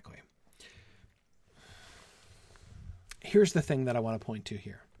 Exactly. Here's the thing that I want to point to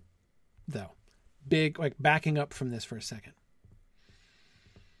here, though. Backing up from this for a second.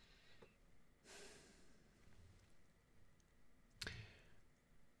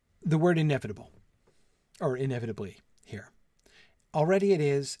 The word inevitable, or inevitably here. Already it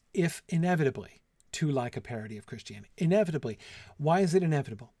is, if inevitably, too like a parody of Christianity. Inevitably. Why is it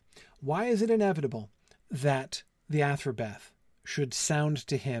inevitable? Why is it inevitable that the Athrobeth should sound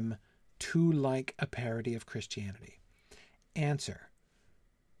to him too like a parody of Christianity? Answer: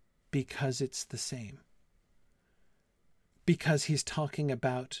 because it's the same. Because he's talking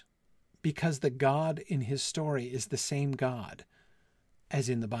about, because the God in his story is the same God as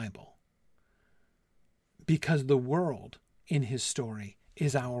in the Bible. Because the world in his story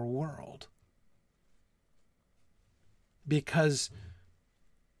is our world. Because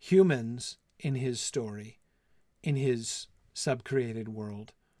humans in his story, in his subcreated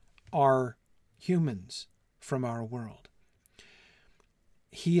world, are humans from our world.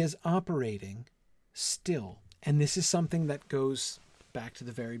 He is operating still, and this is something that goes back to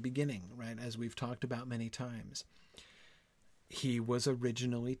the very beginning, right? As we've talked about many times. He was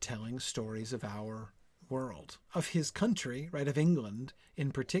originally telling stories of our world, of his country, right? Of England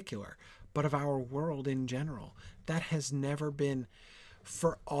in particular, but of our world in general. That has never been,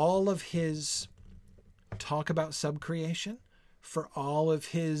 for all of his talk about subcreation, for all of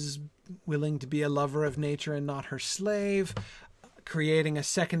his willing to be a lover of nature and not her slave, creating a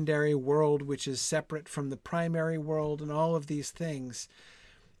secondary world which is separate from the primary world, and all of these things,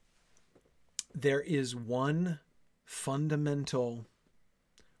 there is one fundamental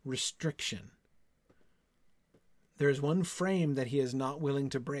restriction. There's one frame that he is not willing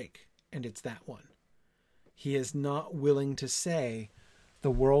to break, and it's that one. He is not willing to say,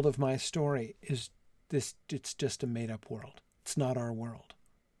 the world of my story is this, it's just a made-up world. It's not our world.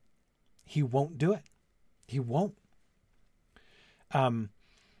 He won't do it. He won't. And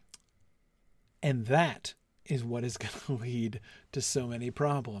that is what is going to lead to so many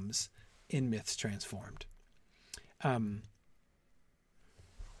problems in Myths Transformed. I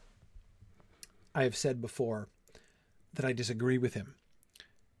have said before that I disagree with him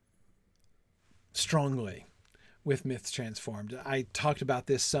strongly with Myths Transformed. I talked about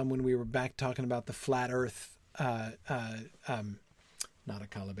this some when we were back talking about the flat earth, not a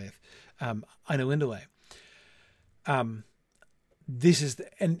Calabath, Ainulindale. This is,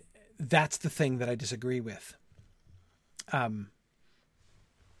 and that's the thing that I disagree with.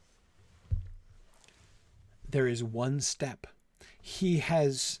 There is one step.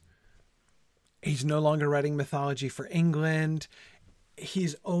 He's no longer writing mythology for England.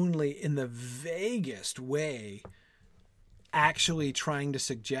 He's only in the vaguest way actually trying to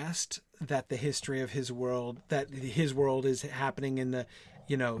suggest that the history of his world is happening in the,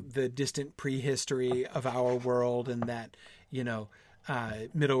 the distant prehistory of our world, and that,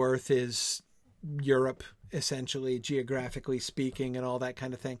 Middle Earth is Europe, essentially, geographically speaking, and all that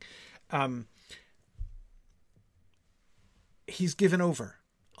kind of thing. He's given over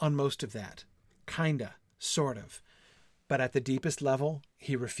on most of that, kinda, sort of. But at the deepest level,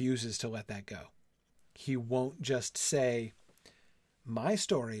 he refuses to let that go. He won't just say, my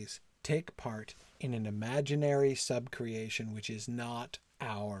stories take part in an imaginary subcreation which is not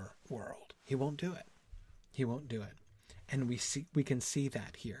our world. He won't do it. He won't do it. And we can see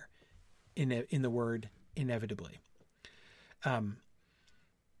that here in the word inevitably.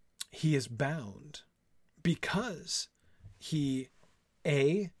 He is bound because he,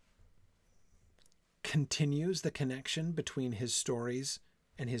 continues the connection between his stories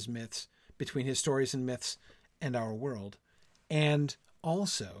and his myths, between his stories and myths and our world, and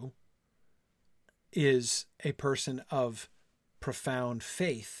also is a person of profound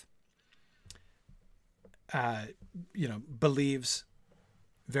faith, believes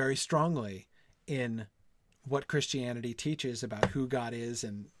very strongly in what Christianity teaches about who God is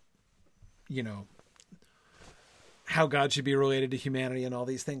and, how God should be related to humanity and all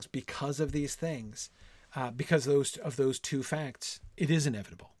these things. Because of these things, because of those two facts, it is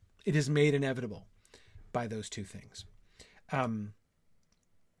inevitable. It is made inevitable by those two things. Yeah.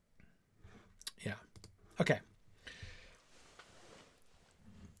 Okay.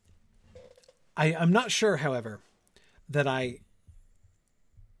 I'm not sure, however, that I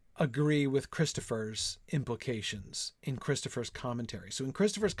agree with Christopher's implications in Christopher's commentary. So in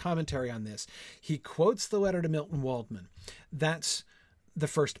Christopher's commentary on this, he quotes the letter to Milton Waldman. That's the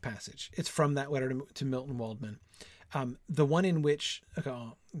first passage. It's from that letter to Milton Waldman. The one in which,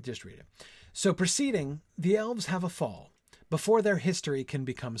 I'll just read it. So proceeding, the elves have a fall before their history can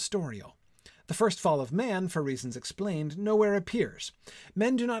become storial. The first fall of man, for reasons explained, nowhere appears.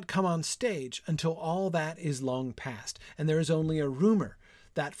 Men do not come on stage until all that is long past, and there is only a rumor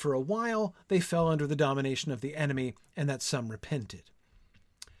that for a while they fell under the domination of the enemy and that some repented.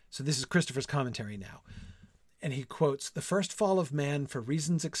 So this is Christopher's commentary now. And he quotes, the first fall of man, for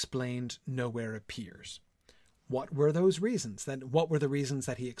reasons explained, nowhere appears. What were those reasons? What were the reasons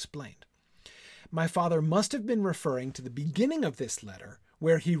that he explained? My father must have been referring to the beginning of this letter,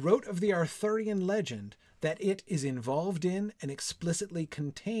 where he wrote of the Arthurian legend that it is involved in and explicitly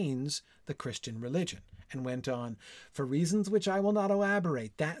contains the Christian religion, and went on, for reasons which I will not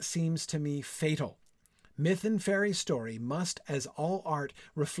elaborate, that seems to me fatal. Myth and fairy story must, as all art,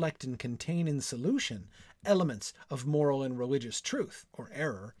 reflect and contain in solution elements of moral and religious truth, or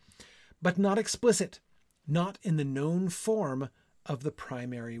error, but not explicit, not in the known form of the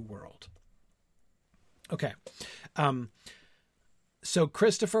primary world. Okay. So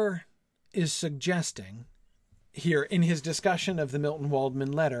Christopher is suggesting here in his discussion of the Milton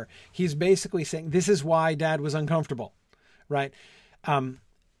Waldman letter, he's basically saying this is why Dad was uncomfortable, right?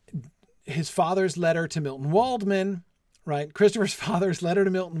 His father's letter to Milton Waldman, right? Christopher's father's letter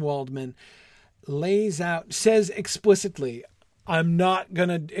to Milton Waldman says explicitly, I'm not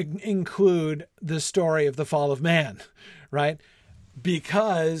going to include the story of the fall of man, right?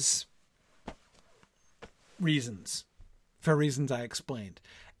 Because for reasons I explained.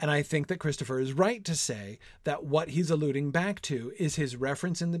 And I think that Christopher is right to say that what he's alluding back to is his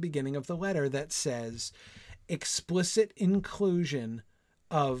reference in the beginning of the letter that says explicit inclusion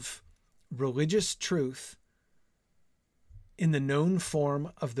of religious truth in the known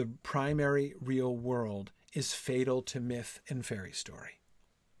form of the primary real world is fatal to myth and fairy story.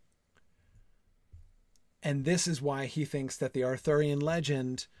 And this is why he thinks that the Arthurian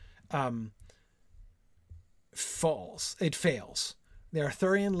legend fails. The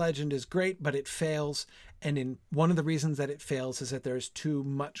Arthurian legend is great, but it fails. And one of the reasons that it fails is that there's too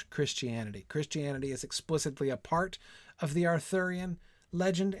much Christianity. Christianity is explicitly a part of the Arthurian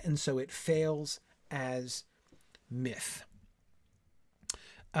legend, and so it fails as myth.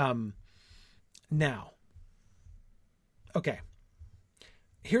 Now, okay,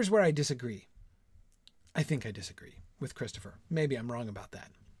 here's where I disagree. I think I disagree with Christopher. Maybe I'm wrong about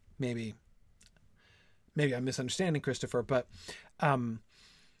that. Maybe I'm misunderstanding Christopher, but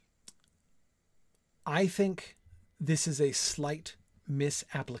I think this is a slight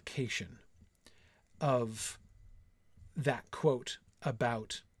misapplication of that quote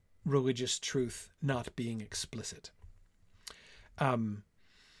about religious truth not being explicit.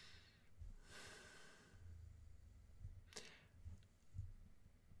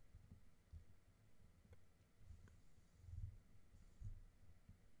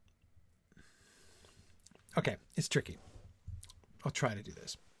 Okay, it's tricky. I'll try to do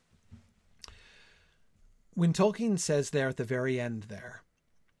this. When Tolkien says there at the very end there,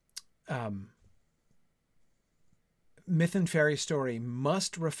 myth and fairy story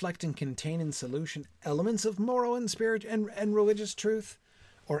must reflect and contain in solution elements of moral and spirit and religious truth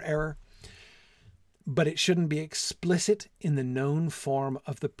or error, but it shouldn't be explicit in the known form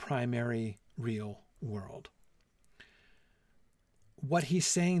of the primary real world. What he's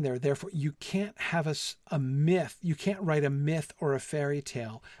saying there, therefore, you can't have a myth, you can't write a myth or a fairy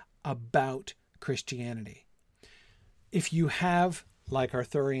tale about Christianity. If you have, like the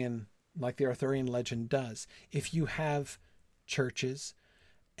Arthurian legend does, if you have churches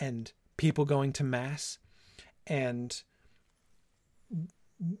and people going to mass and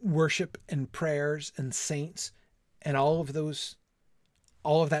worship and prayers and saints and all of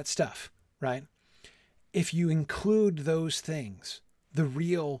that stuff, right? If you include those things, the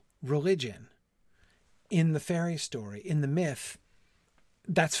real religion, in the fairy story, in the myth,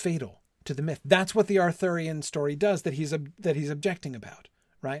 that's fatal to the myth. That's what the Arthurian story does that he's objecting about,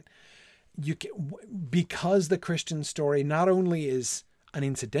 right? Because the Christian story not only is an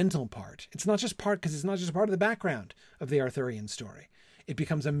incidental part, it's not just part of the background of the Arthurian story. It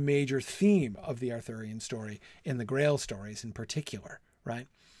becomes a major theme of the Arthurian story in the Grail stories in particular, right?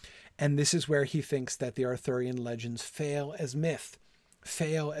 And this is where he thinks that the Arthurian legends fail as myth,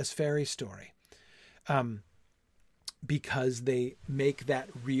 fail as fairy story, because they make that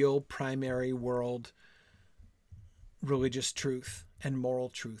real primary world religious truth and moral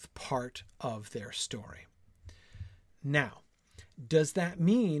truth part of their story. Now, does that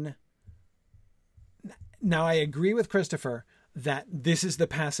mean... Now, I agree with Christopher that this is the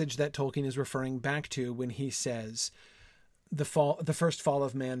passage that Tolkien is referring back to when he says the first fall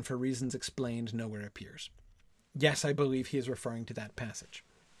of man for reasons explained nowhere appears. Yes, I believe he is referring to that passage.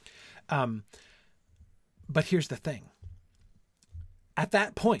 But here's the thing. At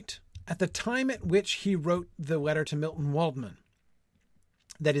that point, at the time at which he wrote the letter to Milton Waldman,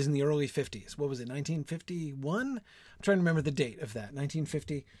 that is in the early 50s. What was it, 1951? I'm trying to remember the date of that.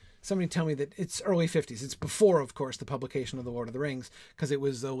 1950. Somebody tell me that it's early 50s. It's before, of course, the publication of The Lord of the Rings, because it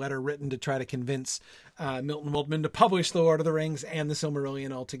was a letter written to try to convince Milton Waldman to publish The Lord of the Rings and the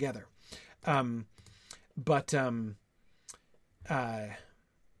Silmarillion all together.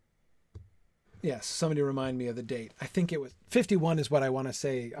 Yes, somebody remind me of the date. I think it was 51 is what I want to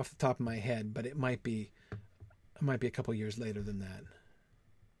say off the top of my head, but it might be a couple years later than that.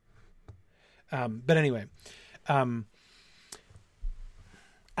 But anyway,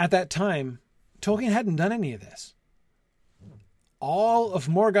 at that time, Tolkien hadn't done any of this. All of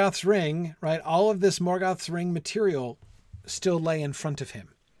Morgoth's Ring, right? All of this Morgoth's Ring material still lay in front of him.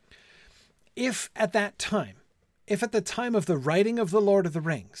 If at the time of the writing of The Lord of the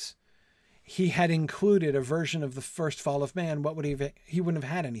Rings, he had included a version of the first fall of man, what would he wouldn't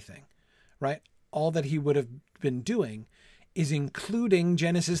have had anything, right? All that he would have been doing is including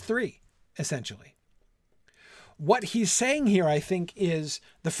Genesis 3, essentially. What he's saying here, I think, is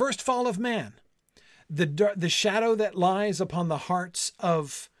the first fall of man, the shadow that lies upon the hearts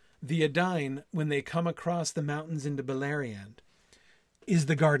of the Edain when they come across the mountains into Beleriand, is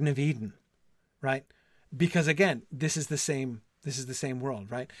the Garden of Eden, right? Because again, this is the same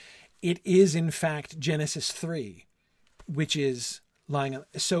world, right? It is in fact Genesis 3, which is lying on.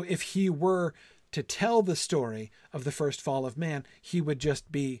 So if he were to tell the story of the first fall of man, he would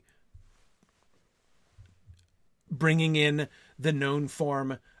just be bringing in the known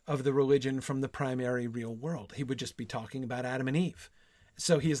form of the religion from the primary real world. He would just be talking about Adam and Eve.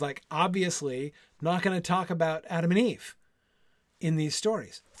 So he's like, obviously not going to talk about Adam and Eve in these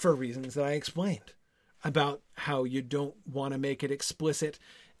stories for reasons that I explained about how you don't want to make it explicit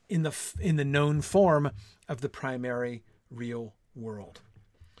in the known form of the primary real world.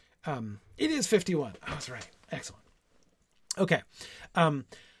 It is 51. Oh, that's right. Excellent. Okay.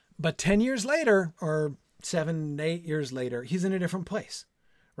 But 10 years later, or 7, 8 years later, he's in a different place,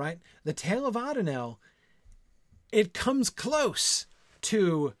 right? The Tale of Adonel, it comes close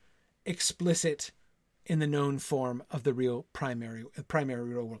to explicit in the known form of the real primary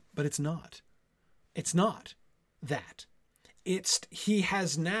real world, but it's not. It's not that. He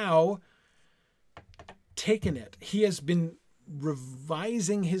has now taken it. He has been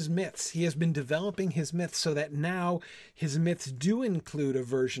revising his myths. He has been developing his myths so that now his myths do include a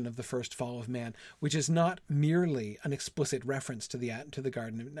version of the first fall of man, which is not merely an explicit reference to the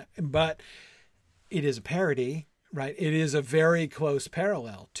Garden, but it is a parody, right? It is a very close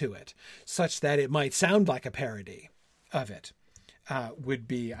parallel to it, such that it might sound like a parody of it, would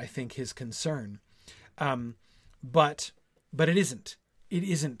be, I think, his concern. But it isn't. It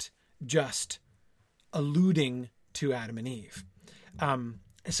isn't just alluding to Adam and Eve.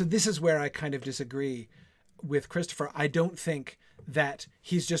 So this is where I kind of disagree with Christopher. I don't think that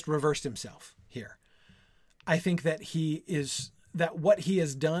he's just reversed himself here. I think that that what he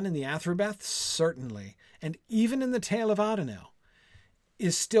has done in the Athrobeth, certainly, and even in the Tale of Adenel,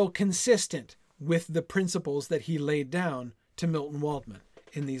 is still consistent with the principles that he laid down to Milton Waldman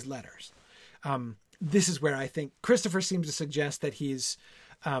in these letters. This is where I think Christopher seems to suggest that his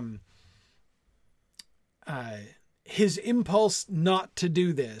impulse not to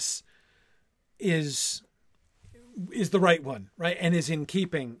do this is the right one, right? And is in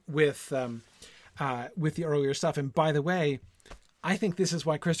keeping with the earlier stuff. And by the way, I think this is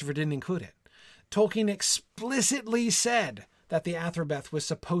why Christopher didn't include it. Tolkien explicitly said that the Athrobeth was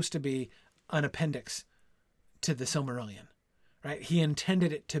supposed to be an appendix to the Silmarillion, right? He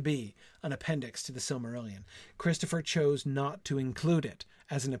intended it to be an appendix to the Silmarillion. Christopher chose not to include it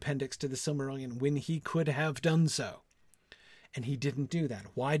as an appendix to the Silmarillion when he could have done so. And he didn't do that.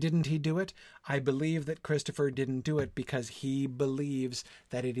 Why didn't he do it? I believe that Christopher didn't do it because he believes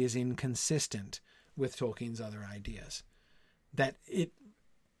that it is inconsistent with Tolkien's other ideas. That it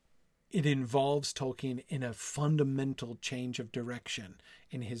involves Tolkien in a fundamental change of direction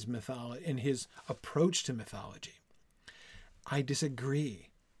in his in his approach to mythology. I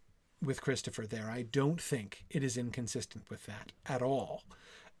disagree with Christopher there. I don't think it is inconsistent with that at all.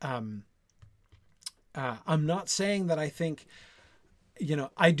 I'm not saying that I think,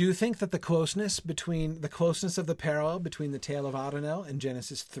 I do think that the closeness of the parallel between the Tale of Adenel and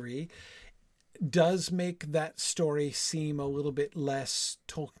Genesis 3 does make that story seem a little bit less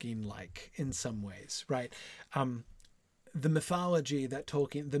Tolkien-like in some ways, right? The mythology that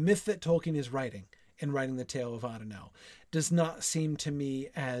the myth that Tolkien is writing in writing the Tale of Adenel does not seem to me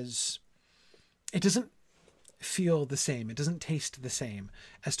it doesn't feel the same. It doesn't taste the same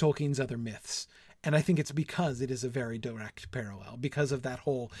as Tolkien's other myths. And I think it's because it is a very direct parallel, because of that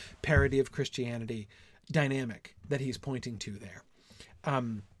whole parody of Christianity dynamic that he's pointing to there.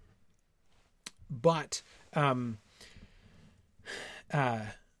 But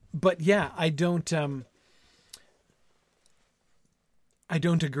yeah, I don't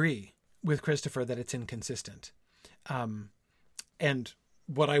agree with Christopher that it's inconsistent. And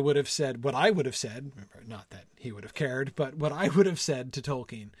what I would have said, not that he would have cared, but what I would have said to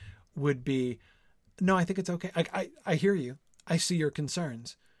Tolkien would be, no, I think it's okay. I hear you. I see your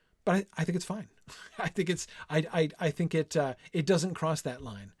concerns, but I think it's fine. I think it doesn't cross that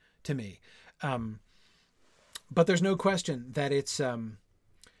line to me. But there's no question that it's going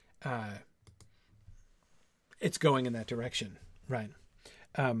in that direction. Right.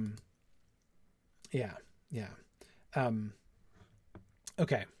 Yeah.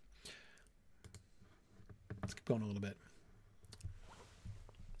 Okay. Let's keep going a little bit.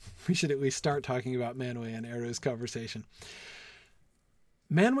 We should at least start talking about Manwë and Eru's conversation.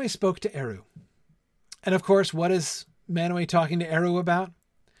 Manwë spoke to Eru. And of course, what is Manwë talking to Eru about?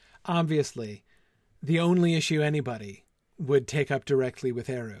 Obviously, the only issue anybody would take up directly with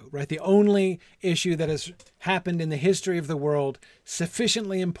Eru, right? The only issue that has happened in the history of the world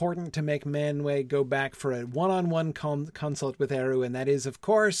sufficiently important to make Manwë go back for a one-on-one consult with Eru, and that is, of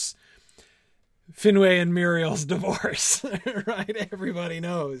course, Finwë and Muriel's divorce, right? Everybody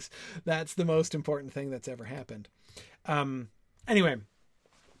knows that's the most important thing that's ever happened. Anyway,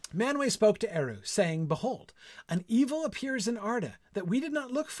 Manwë spoke to Eru, saying, "Behold, an evil appears in Arda that we did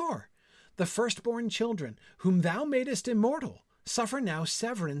not look for. The firstborn children, whom thou madest immortal, suffer now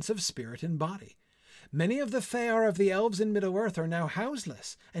severance of spirit and body. Many of the Fëanor of the elves in Middle-earth are now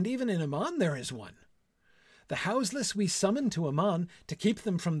houseless, and even in Aman there is one. The houseless we summon to Aman to keep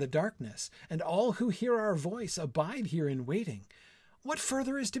them from the darkness, and all who hear our voice abide here in waiting. What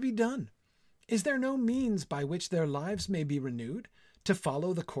further is to be done? Is there no means by which their lives may be renewed, to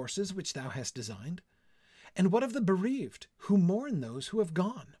follow the courses which thou hast designed? And what of the bereaved, who mourn those who have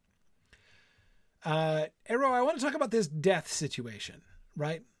gone?" Eru, I want to talk about this death situation,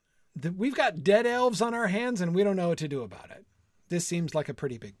 right? We've got dead elves on our hands and we don't know what to do about it. This seems like a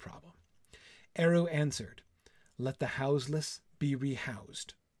pretty big problem. Eru answered, "Let the houseless be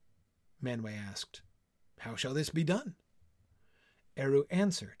rehoused." Manwë asked, "How shall this be done?" Eru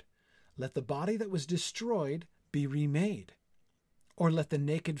answered, "Let the body that was destroyed be remade, or let the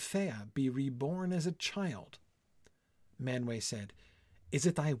naked Fëa be reborn as a child." Manwë said, "Is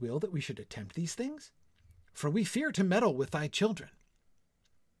it thy will that we should attempt these things? For we fear to meddle with thy children."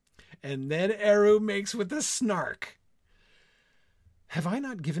 And then Eru makes with a snark, "Have I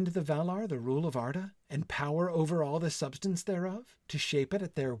not given to the Valar the rule of Arda, and power over all the substance thereof, to shape it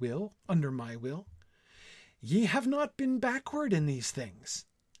at their will, under my will? Ye have not been backward in these things,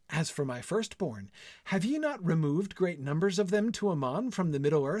 As for my firstborn, have ye not removed great numbers of them to Aman from the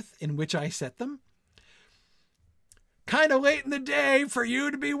middle earth in which I set them? Kind of late in the day for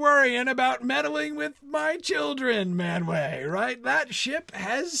you to be worrying about meddling with my children, Manwë, right? That ship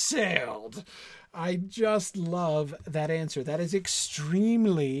has sailed. I just love that answer. That is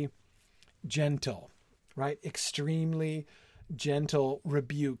extremely gentle, right? Extremely gentle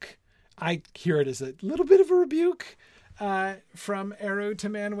rebuke. I hear it as a little bit of a rebuke from Eru to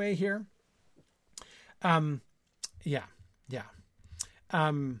Manwë here. Yeah.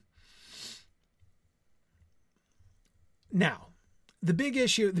 Now, the big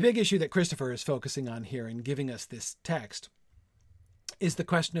issue that Christopher is focusing on here and giving us this text is the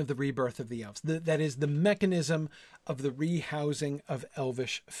question of the rebirth of the elves. That is the mechanism of the rehousing of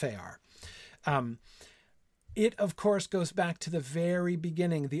elvish Fear. It, of course, goes back to the very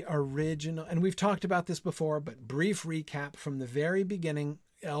beginning, the original, and we've talked about this before, but brief recap: from the very beginning,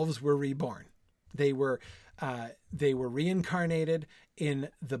 elves were reborn. They were reincarnated in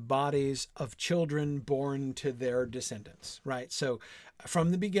the bodies of children born to their descendants, right? So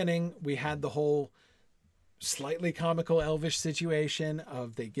from the beginning, we had the whole slightly comical elvish situation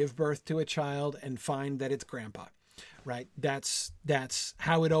of they give birth to a child and find that it's grandpa, right? That's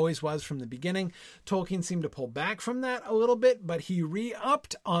how it always was from the beginning. Tolkien seemed to pull back from that a little bit, but he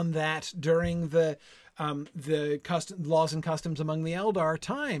re-upped on that during the laws and customs among the Eldar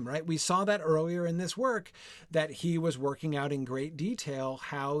time, right? We saw that earlier in this work, that he was working out in great detail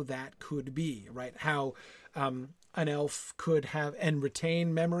how that could be, right? How an elf could have and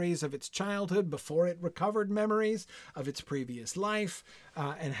retain memories of its childhood before it recovered memories of its previous life,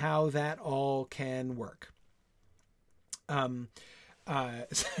 and how that all can work. Right.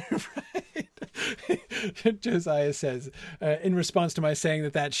 Josiah says, in response to my saying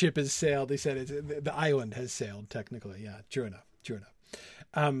that ship has sailed, he said the island has sailed technically. Yeah, true enough.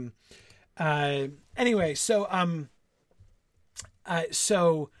 Anyway,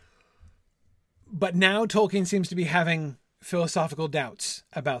 but now Tolkien seems to be having philosophical doubts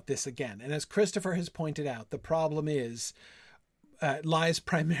about this again. And as Christopher has pointed out, the problem lies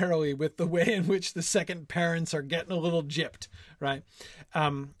primarily with the way in which the second parents are getting a little gypped, right?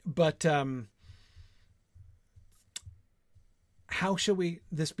 How shall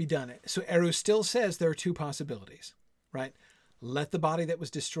this be done? So Eru still says there are two possibilities, right? Let the body that was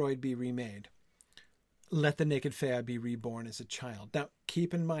destroyed be remade. Let the naked Feia be reborn as a child. Now,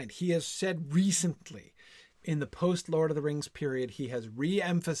 keep in mind, he has said recently, in the post-Lord of the Rings period, he has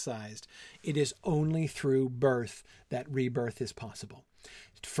re-emphasized it is only through birth that rebirth is possible.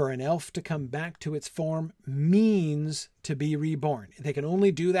 For an elf to come back to its form means to be reborn. They can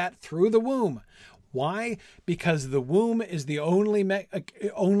only do that through the womb. Why? Because the womb is the only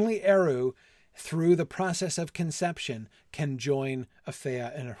Eru through the process of conception can join a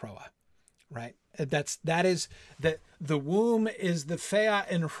Feia and a Hroa, right? The womb is the Feia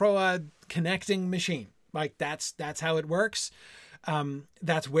and Hroa connecting machine. Like that's how it works.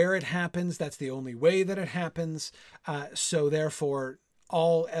 That's where it happens. That's the only way that it happens. So therefore,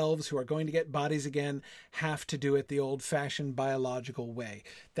 all elves who are going to get bodies again have to do it the old-fashioned biological way.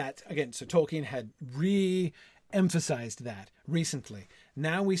 That again, so Tolkien had re-emphasized that recently.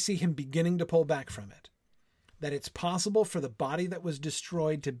 Now we see him beginning to pull back from it. That it's possible for the body that was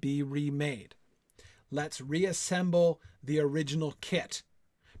destroyed to be remade. Let's reassemble the original kit.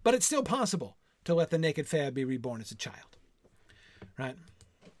 But it's still possible to let the naked Feia be reborn as a child. Right?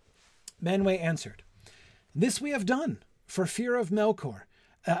 Manwë answered, "This we have done for fear of Melkor."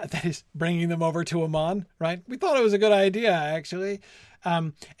 That is, bringing them over to Aman, right? We thought it was a good idea, actually.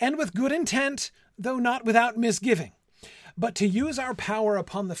 And with good intent, though not without misgiving. But to use our power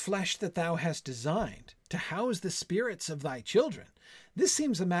upon the flesh that thou hast designed, to house the spirits of thy children, this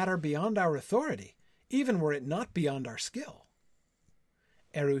seems a matter beyond our authority, even were it not beyond our skill.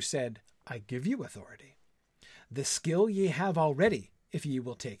 Eru said, I give you authority. The skill ye have already, if ye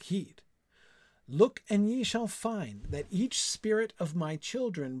will take heed. Look, and ye shall find that each spirit of my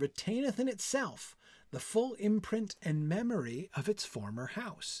children retaineth in itself the full imprint and memory of its former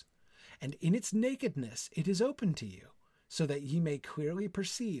house, and in its nakedness it is open to you, so that ye may clearly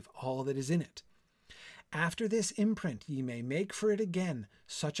perceive all that is in it. After this imprint ye may make for it again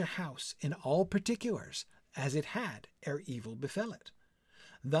such a house in all particulars as it had ere evil befell it.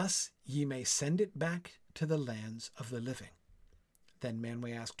 Thus ye may send it back to the lands of the living. Then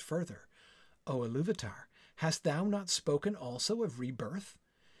Manwë asked further, O Iluvatar, hast thou not spoken also of rebirth?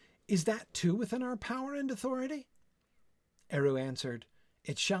 Is that too within our power and authority? Eru answered,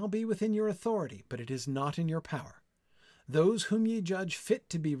 It shall be within your authority, but it is not in your power. Those whom ye judge fit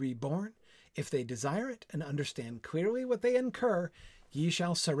to be reborn, if they desire it and understand clearly what they incur, Ye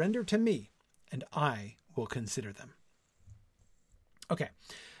shall surrender to me, and I will consider them. Okay.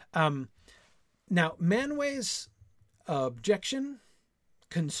 Now, Manwë's objection,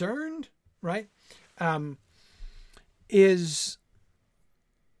 concerned, right, is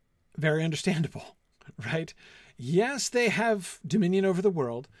very understandable, right? Yes, they have dominion over the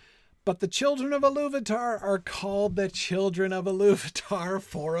world, but the children of Iluvatar are called the children of Iluvatar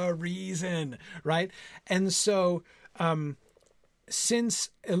for a reason, right? And so, since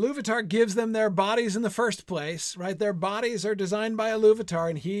Iluvatar gives them their bodies in the first place, right? Their bodies are designed by Iluvatar,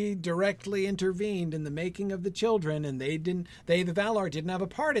 and he directly intervened in the making of the children, and the Valar, didn't have a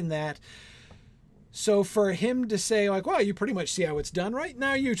part in that. So for him to say, like, well, you pretty much see how it's done, right?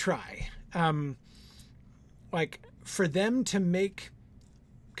 Now you try. Like, for them to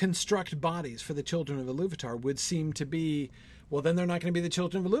construct bodies for the children of Iluvatar would seem to be, well, then they're not going to be the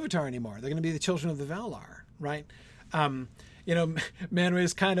children of Iluvatar anymore. They're going to be the children of the Valar, right? Manwë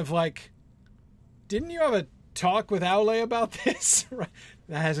is kind of like, didn't you have a talk with Aule about this? Right?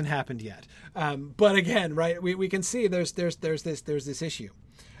 That hasn't happened yet. But again, right, we can see there's this issue.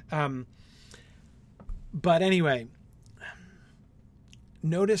 But anyway,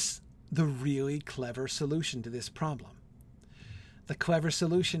 notice the really clever solution to this problem. The clever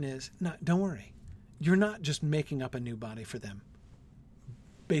solution is, no, don't worry. You're not just making up a new body for them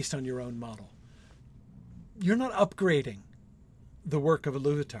based on your own model. You're not upgrading the work of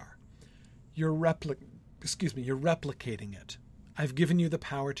Iluvatar. You're replicating it. I've given you the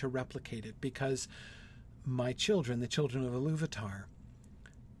power to replicate it because my children, the children of Iluvatar,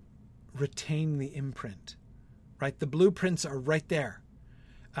 retain the imprint, right? The blueprints are right there.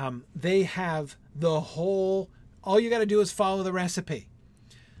 They have the whole, all you got to do is follow the recipe.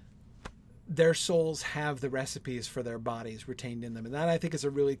 Their souls have the recipes for their bodies retained in them. And that, I think, is a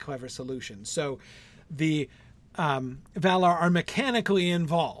really clever solution. So the Valar are mechanically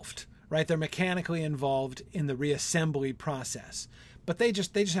involved, right? They're mechanically involved in the reassembly process, but they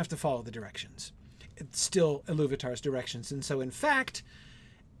just have to follow the directions. It's still Iluvatar's directions. And so, in fact,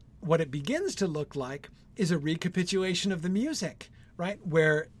 what it begins to look like is a recapitulation of the music, right?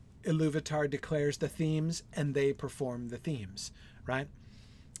 Where Iluvatar declares the themes and they perform the themes, right?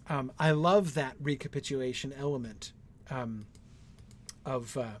 I love that recapitulation element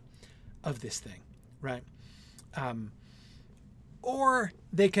of this thing, right? Or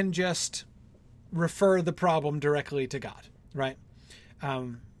they can just refer the problem directly to God, right?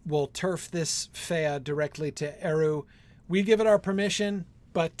 We'll turf this Fea directly to Eru. We give it our permission,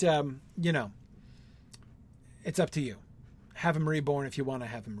 but, it's up to you. Have him reborn if you want to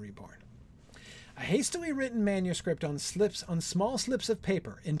have him reborn. A hastily written manuscript on small slips of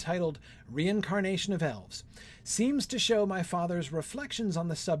paper entitled Reincarnation of Elves seems to show my father's reflections on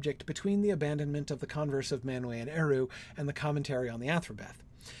the subject between the abandonment of the converse of Manwë and Eru and the commentary on the Athrobeth.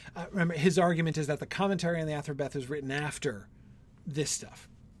 Remember, his argument is that the commentary on the Athrobeth is written after this stuff.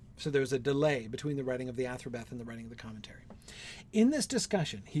 So there's a delay between the writing of the Athrobeth and the writing of the commentary. In this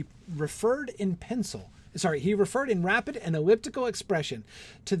discussion, he referred in rapid and elliptical expression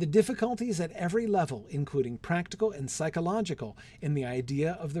to the difficulties at every level, including practical and psychological, in the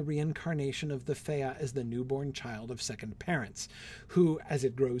idea of the reincarnation of the Fea as the newborn child of second parents, who, as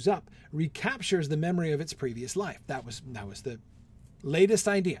it grows up, recaptures the memory of its previous life. That was the latest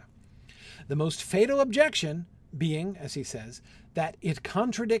idea. The most fatal objection being, as he says, that it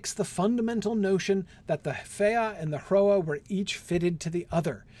contradicts the fundamental notion that the Fea and the Hroa were each fitted to the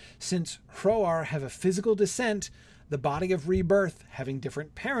other. Since Hroar have a physical descent, the body of rebirth, having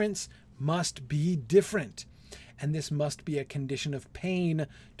different parents, must be different. And this must be a condition of pain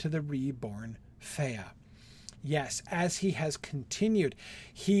to the reborn Fea. Yes, as he has continued,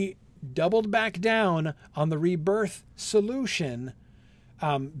 he doubled back down on the rebirth solution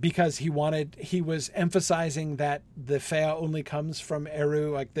because he was emphasizing that the Fea only comes from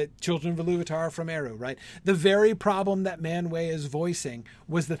Eru, like the children of Iluvatar from Eru, right? The very problem that Manwë is voicing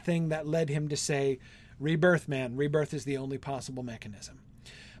was the thing that led him to say, rebirth is the only possible mechanism.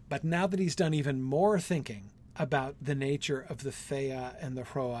 But now that he's done even more thinking about the nature of the Fea and the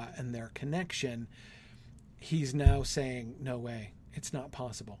Hroa and their connection, he's now saying, no way, it's not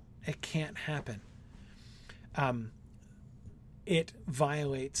possible. It can't happen. It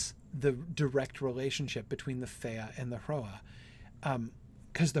violates the direct relationship between the Fea and the Hroa.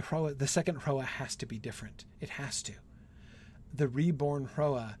 Because the second Hroa has to be different. It has to. The reborn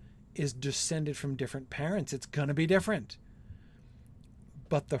Hroa is descended from different parents. It's going to be different.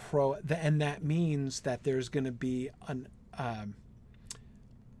 But the Hroa, and that means that there's going to be an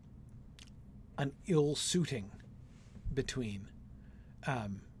ill-suiting between.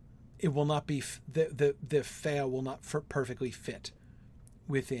 It will not be the Fea will not perfectly fit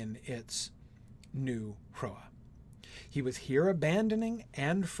within its new Hroa. He was here abandoning,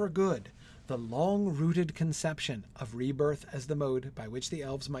 and for good, the long-rooted conception of rebirth as the mode by which the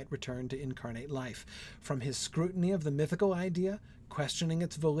elves might return to incarnate life. From his scrutiny of the mythical idea, questioning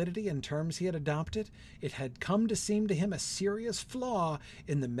its validity in terms he had adopted, it had come to seem to him a serious flaw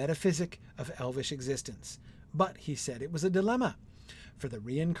in the metaphysic of elvish existence. But, he said, it was a dilemma, for the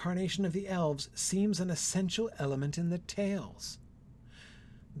reincarnation of the elves seems an essential element in the tales.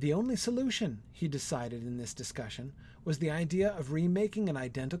 The only solution, he decided in this discussion, was the idea of remaking an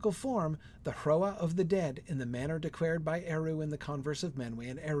identical form, the Hroa of the dead, in the manner declared by Eru in the Converse of Menwe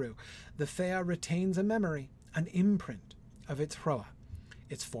and Eru. The Thea retains a memory, an imprint of its Hroa,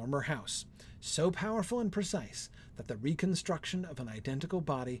 its former house, so powerful and precise that the reconstruction of an identical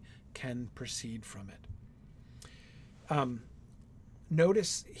body can proceed from it.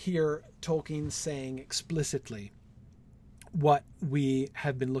 Notice here Tolkien saying explicitly what we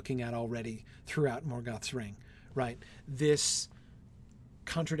have been looking at already throughout Morgoth's Ring, right? This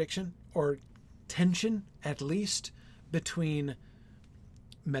contradiction, or tension at least, between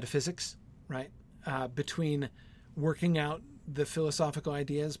metaphysics, right? Between working out the philosophical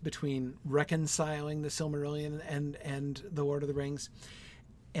ideas, between reconciling the Silmarillion and the Lord of the Rings,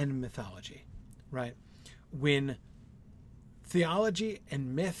 and mythology, right? When theology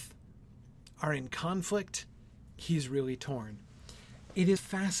and myth are in conflict, he's really torn. It is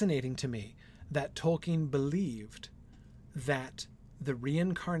fascinating to me that Tolkien believed that the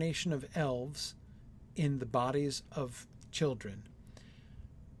reincarnation of elves in the bodies of children,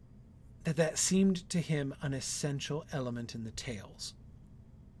 that seemed to him an essential element in the tales.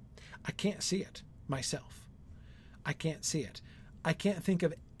 I can't see it myself. I can't see it. I can't think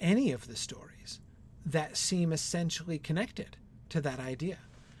of any of the stories that seem essentially connected to that idea.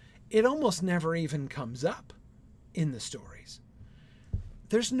 It almost never even comes up in the stories.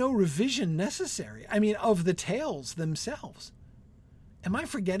 There's no revision necessary. I mean, of the tales themselves. Am I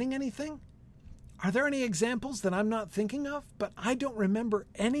forgetting anything? Are there any examples that I'm not thinking of? But I don't remember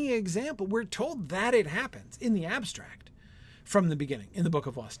any example. We're told that it happens in the abstract from the beginning in the Book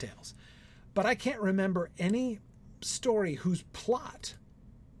of Lost Tales. But I can't remember any story whose plot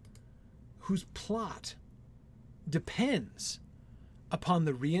depends upon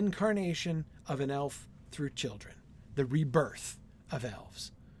the reincarnation of an elf through children, the rebirth of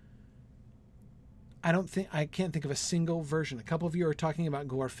elves. I can't think of a single version. A couple of you are talking about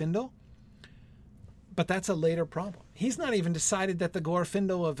Glorfindel, but that's a later problem. He's not even decided that that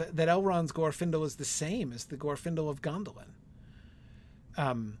Elrond's Glorfindel is the same as the Glorfindel of Gondolin.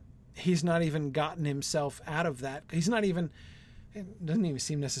 He's not even gotten himself out of that. It doesn't even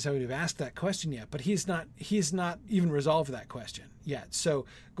seem necessary to have asked that question yet, but he's not even resolved that question yet. So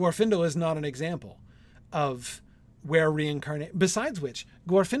Glorfindel is not an example of where reincarnate. Besides which,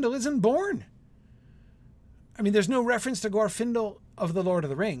 Glorfindel isn't born. I mean, there's no reference to Glorfindel of the Lord of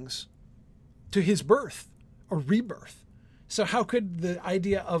the Rings, to his birth or rebirth. So how could the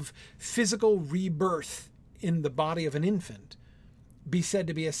idea of physical rebirth in the body of an infant be said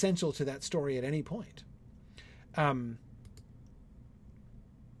to be essential to that story at any point?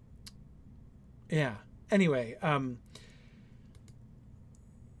 Yeah. Anyway,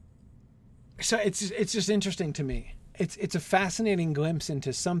 so it's just interesting to me. It's a fascinating glimpse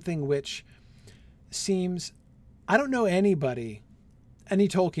into something which seems, I don't know any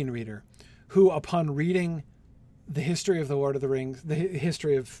Tolkien reader who, upon reading the history of the Lord of the Rings, the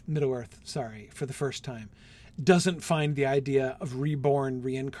history of Middle-earth, for the first time, doesn't find the idea of reborn,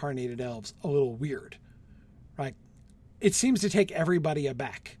 reincarnated elves a little weird, right? It seems to take everybody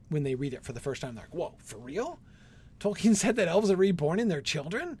aback when they read it for the first time. They're like, whoa, for real? Tolkien said that elves are reborn in their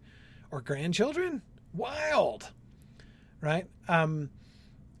children or grandchildren? Wild, right? And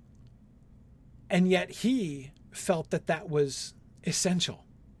yet he felt that was essential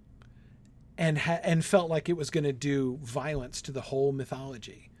and felt like it was going to do violence to the whole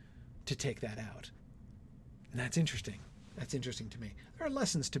mythology to take that out. And that's interesting. That's interesting to me. There are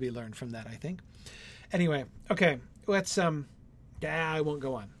lessons to be learned from that, I think. Anyway, okay, let's, I won't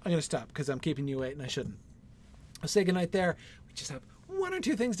go on. I'm going to stop because I'm keeping you late and I shouldn't. I'll say goodnight there. We just have one or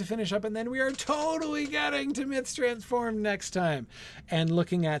two things to finish up and then we are totally getting to Myths Transformed next time and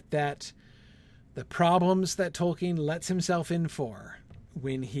looking at the problems that Tolkien lets himself in for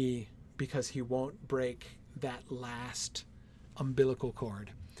because he won't break that last umbilical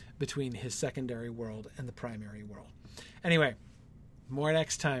cord between his secondary world and the primary world. Anyway, more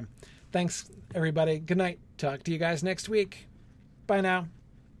next time. Thanks, everybody. Good night. Talk to you guys next week. Bye now.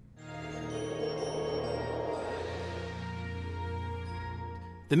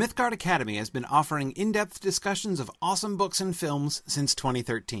 The Mythgard Academy has been offering in-depth discussions of awesome books and films since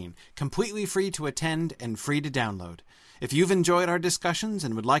 2013, completely free to attend and free to download. If you've enjoyed our discussions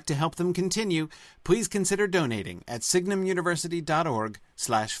and would like to help them continue, please consider donating at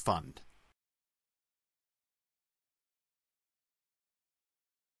signumuniversity.org/fund.